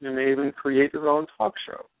show. You may even create your own talk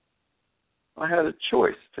show. I had a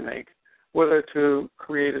choice to make, whether to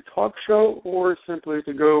create a talk show or simply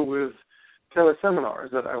to go with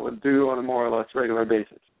teleseminars that I would do on a more or less regular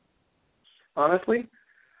basis. Honestly,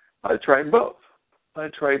 I tried both. I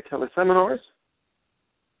tried teleseminars,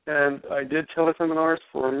 and I did teleseminars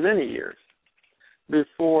for many years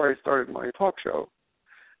before I started my talk show.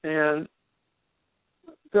 And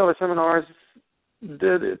teleseminars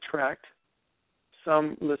did attract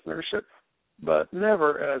some listenership, but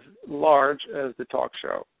never as large as the talk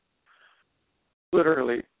show.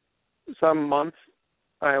 Literally, some months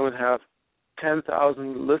I would have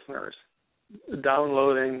 10,000 listeners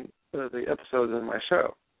downloading the episodes of my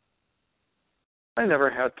show. I never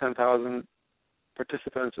had 10,000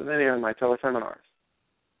 participants in any of my teleseminars.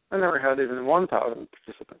 I never had even 1,000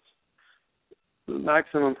 participants. The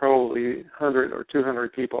maximum probably 100 or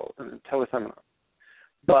 200 people in a teleseminar.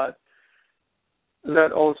 But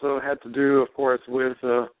that also had to do, of course, with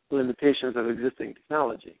limitations of existing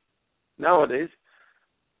technology. Nowadays,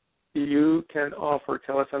 you can offer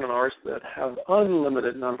teleseminars that have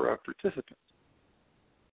unlimited number of participants.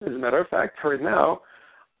 As a matter of fact, right now,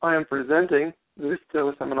 I am presenting this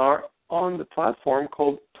teleseminar on the platform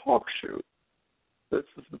called TalkShoe. This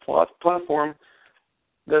is the platform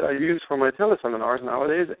that I use for my teleseminars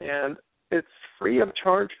nowadays, and it's free of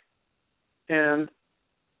charge, and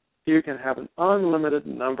you can have an unlimited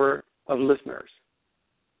number of listeners,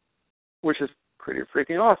 which is pretty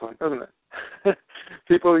freaking awesome, isn't it?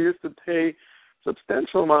 People used to pay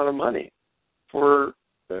substantial amount of money for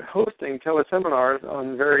hosting teleseminars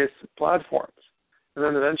on various platforms. And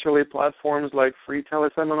then eventually platforms like Free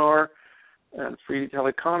Teleseminar and Free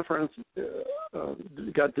Teleconference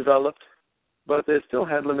got developed, but they still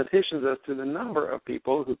had limitations as to the number of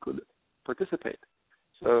people who could participate.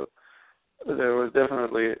 So there was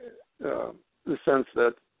definitely the sense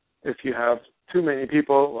that if you have too many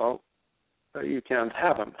people, well, you can't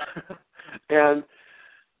have them. And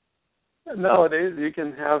nowadays you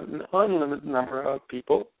can have an unlimited number of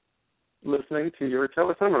people listening to your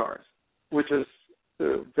teleseminars, which is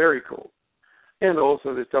very cool. And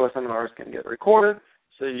also these teleseminars can get recorded,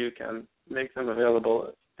 so you can make them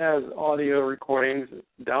available as audio recordings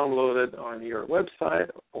downloaded on your website,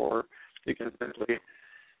 or you can simply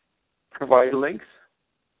provide links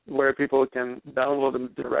where people can download them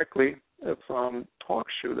directly from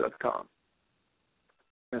TalkShoe.com.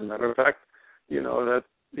 As a matter of fact, you know that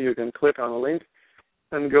you can click on a link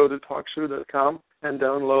and go to TalkShoe.com and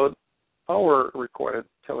download our recorded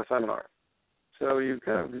teleseminar. So you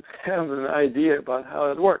kind of have an idea about how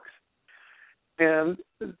it works. And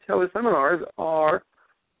teleseminars are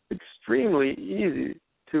extremely easy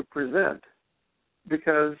to present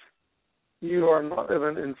because you are not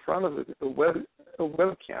even in front of a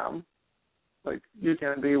webcam. Like, you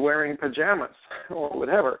can be wearing pajamas or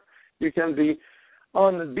whatever. You can be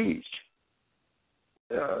on the beach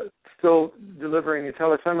still delivering a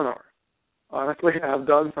teleseminar. Honestly, I've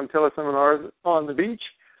done some teleseminars on the beach.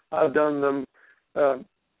 I've done them on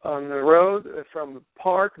the road from the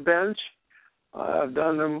park bench. I've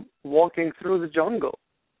done them walking through the jungle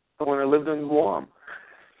when I lived in Guam.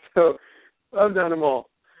 So I've done them all,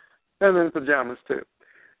 and in pajamas too.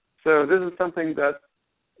 So this is something that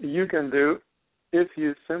you can do if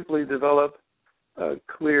you simply develop a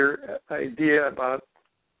clear idea about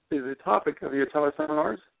the topic of your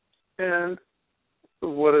teleseminars, and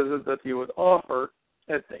what is it that you would offer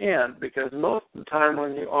at the end, because most of the time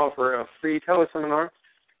when you offer a free teleseminar,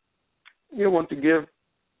 you want to give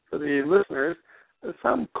the listeners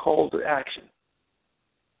some call to action,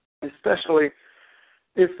 especially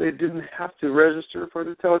if they didn't have to register for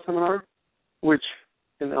the teleseminar, which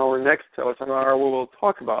in our next teleseminar we will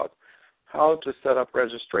talk about how to set up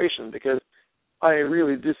registration, because I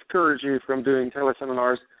really discourage you from doing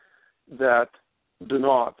teleseminars that do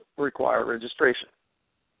not require registration.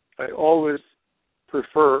 I always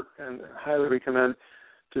prefer and highly recommend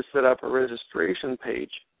to set up a registration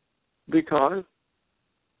page, because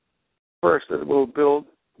first, it will build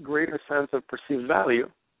greater sense of perceived value.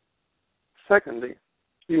 Secondly,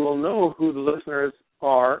 you will know who the listeners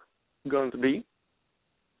are going to be.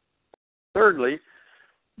 Thirdly,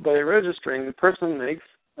 by registering, the person makes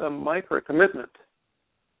a micro-commitment.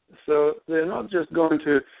 So they're not just going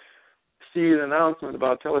to see an announcement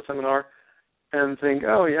about teleseminar and think,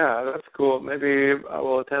 oh, yeah, that's cool, maybe I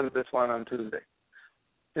will attend this one on Tuesday.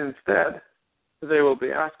 Instead, they will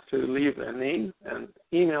be asked to leave their name and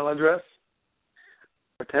email address.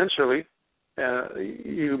 Potentially,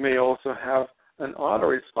 you may also have an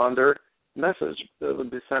autoresponder message that will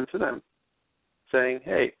be sent to them saying,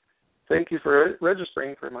 hey, thank you for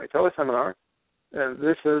registering for my teleseminar, and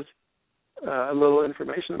this is a little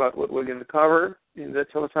information about what we're going to cover in the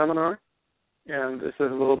teleseminar, and this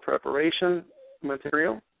is a little preparation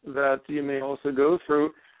material that you may also go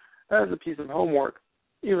through as a piece of homework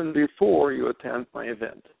even before you attend my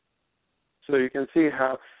event. So you can see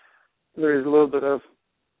how there is a little bit of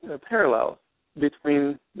a parallel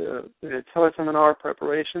between the teleseminar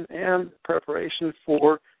preparation and preparation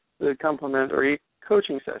for the complementary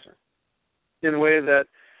coaching session, in a way that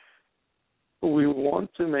we want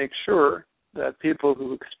to make sure that people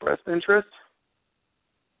who expressed interest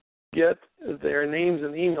get their names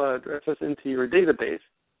and email addresses into your database,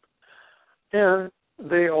 and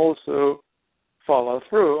they also follow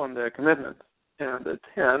through on their commitment and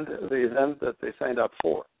attend the event that they signed up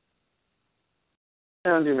for.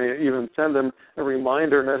 And you may even send them a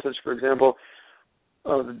reminder message, for example,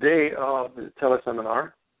 of the day of the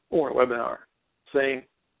teleseminar or webinar, saying,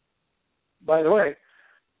 by the way,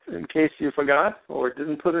 in case you forgot or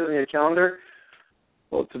didn't put it in your calendar,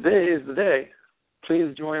 well, today is the day.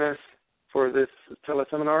 Please join us for this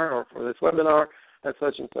teleseminar or for this webinar at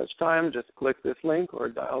such and such time. Just click this link or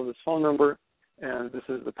dial this phone number, and this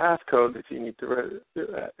is the passcode if you need to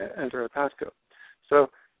enter a passcode. So,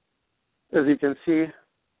 as you can see,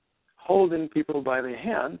 holding people by the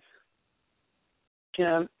hands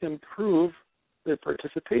can improve the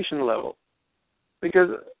participation level. Because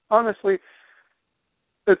honestly,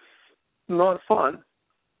 it's not fun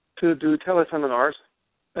to do teleseminars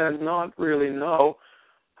and not really know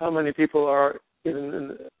how many people are even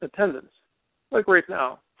in attendance. Like right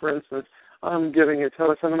now, for instance, I'm giving a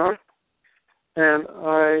teleseminar and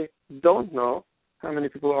I don't know how many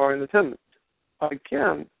people are in attendance. I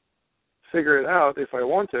can figure it out if I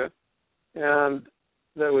want to, and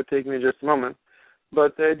that would take me just a moment.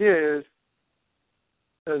 But the idea is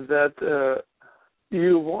that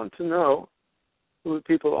you want to know who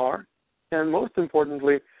people are, and most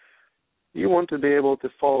importantly, you want to be able to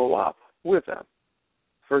follow up with them.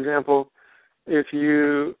 For example, if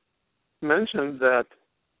you mentioned that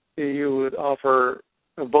you would offer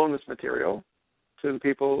a bonus material to the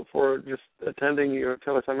people for just attending your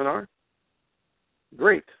teleseminar,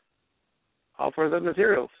 great. Offer that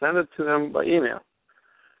material. Send it to them by email.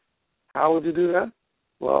 How would you do that?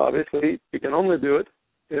 Well, obviously, you can only do it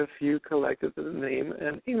if you collected the name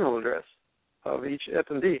and email address of each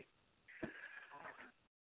attendee.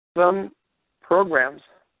 Some programs,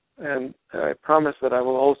 and I promise that I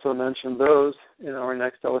will also mention those in our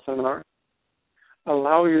next teleseminar,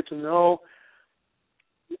 allow you to know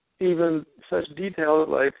even such details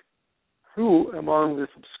like who among the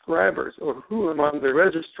subscribers or who among the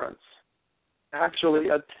registrants actually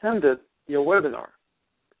attended your webinar.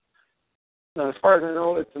 Now, as far as I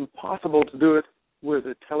know, it's impossible to do it with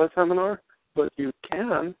a teleseminar, but you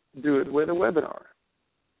can do it with a webinar.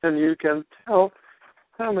 And you can tell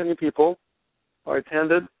how many people are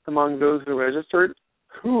attended among those who registered,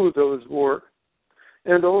 who those were,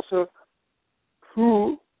 and also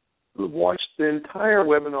who watched the entire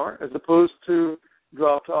webinar as opposed to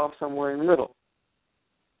dropped off somewhere in the middle.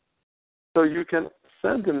 So you can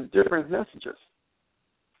send them different messages.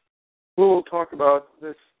 We will talk about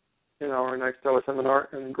this in our next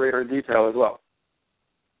teleseminar in greater detail as well.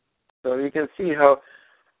 So you can see how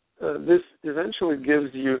this eventually gives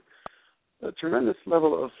you a tremendous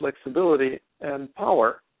level of flexibility and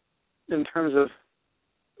power in terms of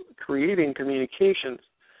creating communications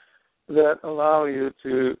that allow you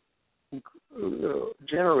to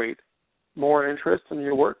generate more interest in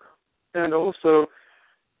your work and also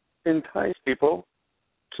entice people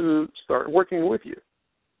to start working with you.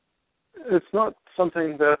 It's not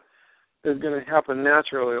something that is going to happen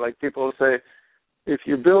naturally. Like people say, if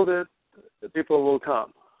you build it, the people will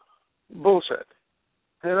come. Bullshit.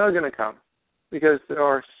 They're not going to come because there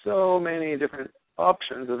are so many different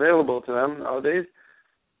options available to them nowadays.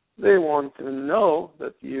 They want to know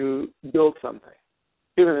that you built something,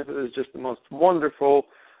 even if it is just the most wonderful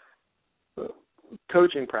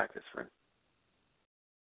coaching practice for them.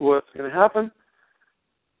 What's going to happen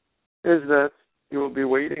is that you will be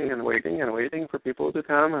waiting and waiting and waiting for people to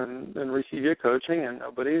come and receive your coaching, and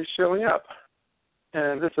nobody is showing up.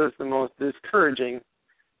 And this is the most discouraging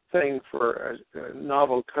thing for a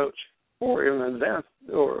novel coach or even an advanced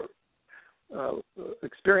or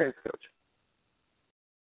experienced coach.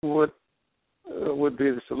 What would be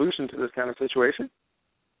the solution to this kind of situation?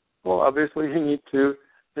 Well, obviously you need to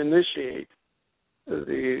initiate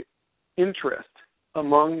the interest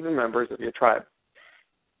among the members of your tribe.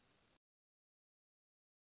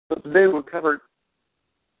 So today we'll cover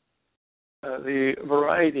the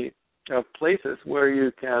variety of places where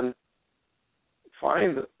you can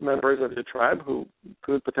find members of your tribe who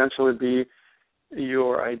could potentially be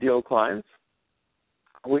your ideal clients.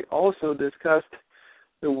 We also discussed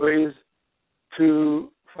the ways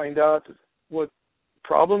to find out what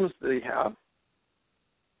problems they have,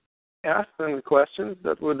 ask them the questions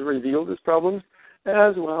that would reveal these problems,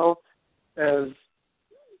 as well as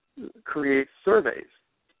create surveys.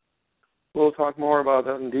 We'll talk more about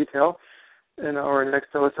that in detail in our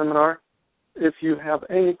next teleseminar. If you have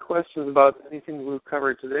any questions about anything we've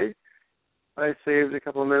covered today, I saved a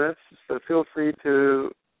couple of minutes, so feel free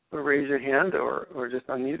to raise your hand or just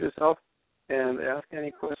unmute yourself and ask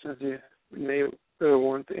any questions you may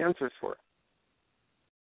want the answers for.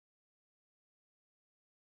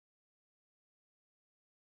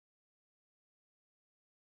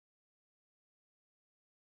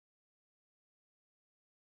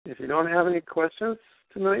 If you don't have any questions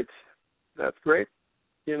tonight, that's great.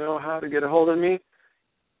 You know how to get a hold of me,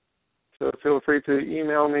 so feel free to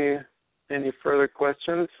email me any further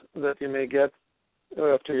questions that you may get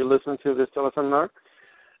after you listen to this teleseminar.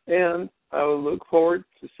 And I will look forward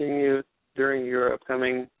to seeing you during your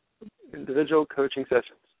upcoming individual coaching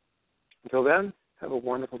sessions. Until then, have a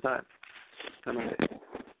wonderful time. Namaste.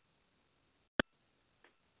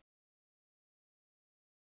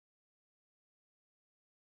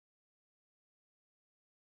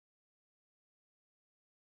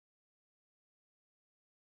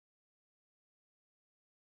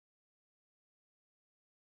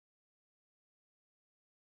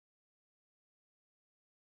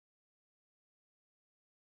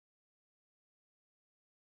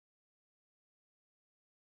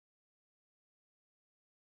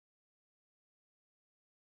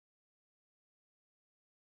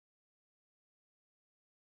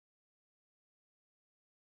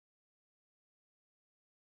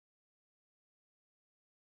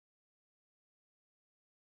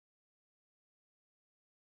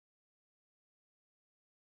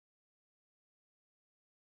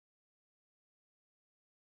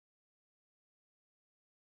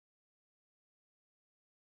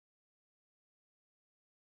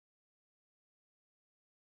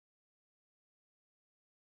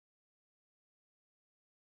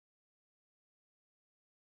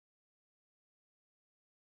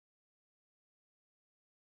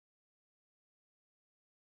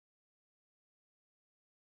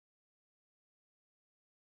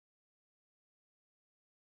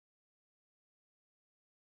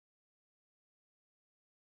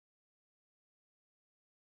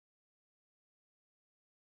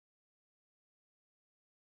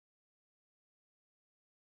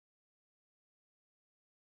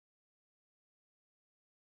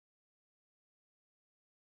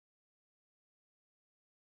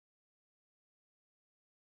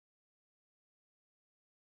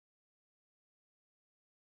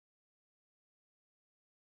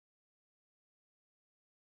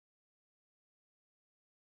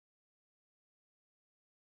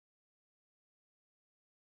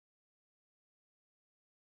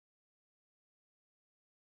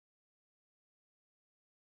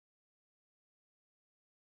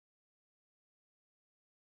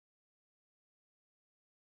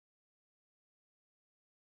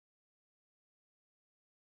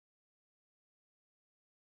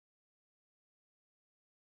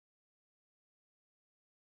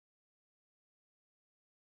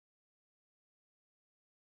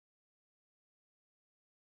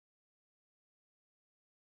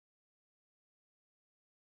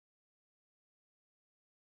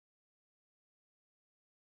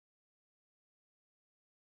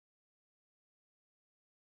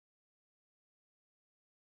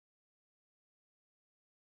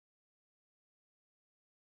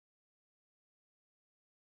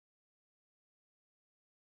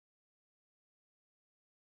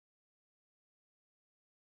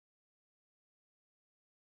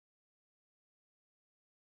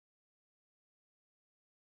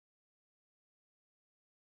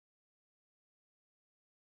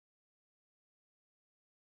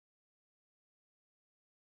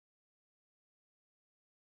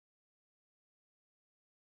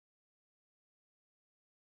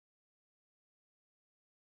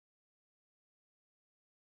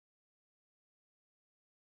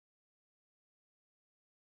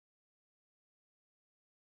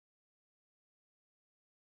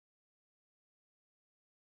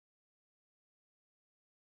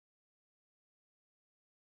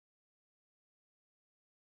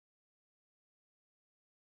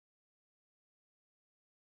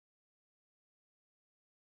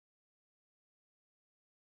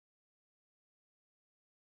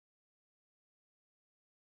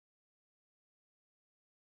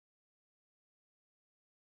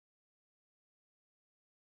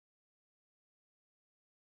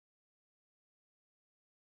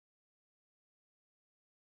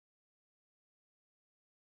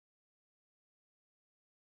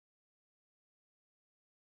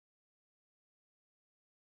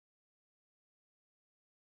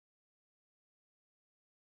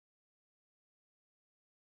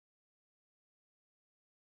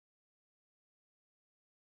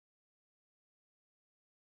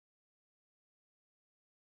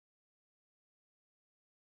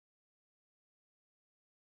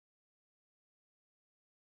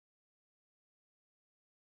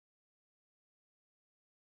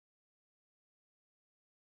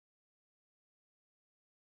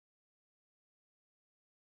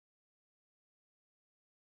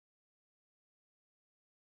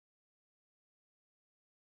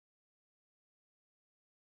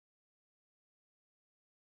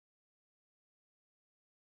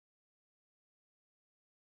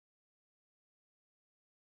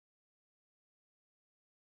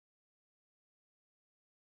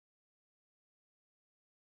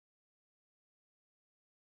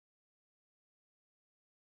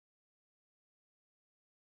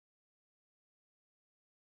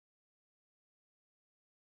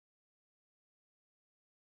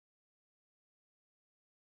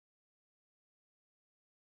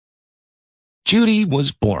 Judy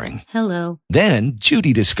was boring. Hello. Then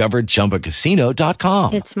Judy discovered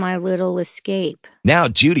ChumbaCasino.com. It's my little escape. Now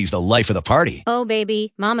Judy's the life of the party. Oh,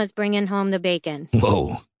 baby, mama's bringing home the bacon.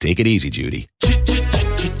 Whoa, take it easy, Judy.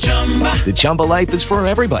 The Chumba life is for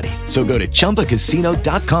everybody. So go to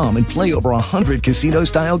ChumbaCasino.com and play over 100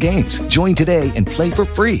 casino-style games. Join today and play for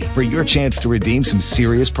free for your chance to redeem some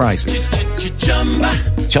serious prizes.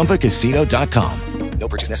 ChumbaCasino.com. No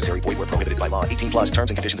purchase necessary. Void where prohibited by law. 18 plus terms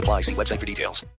and conditions apply. See website for details.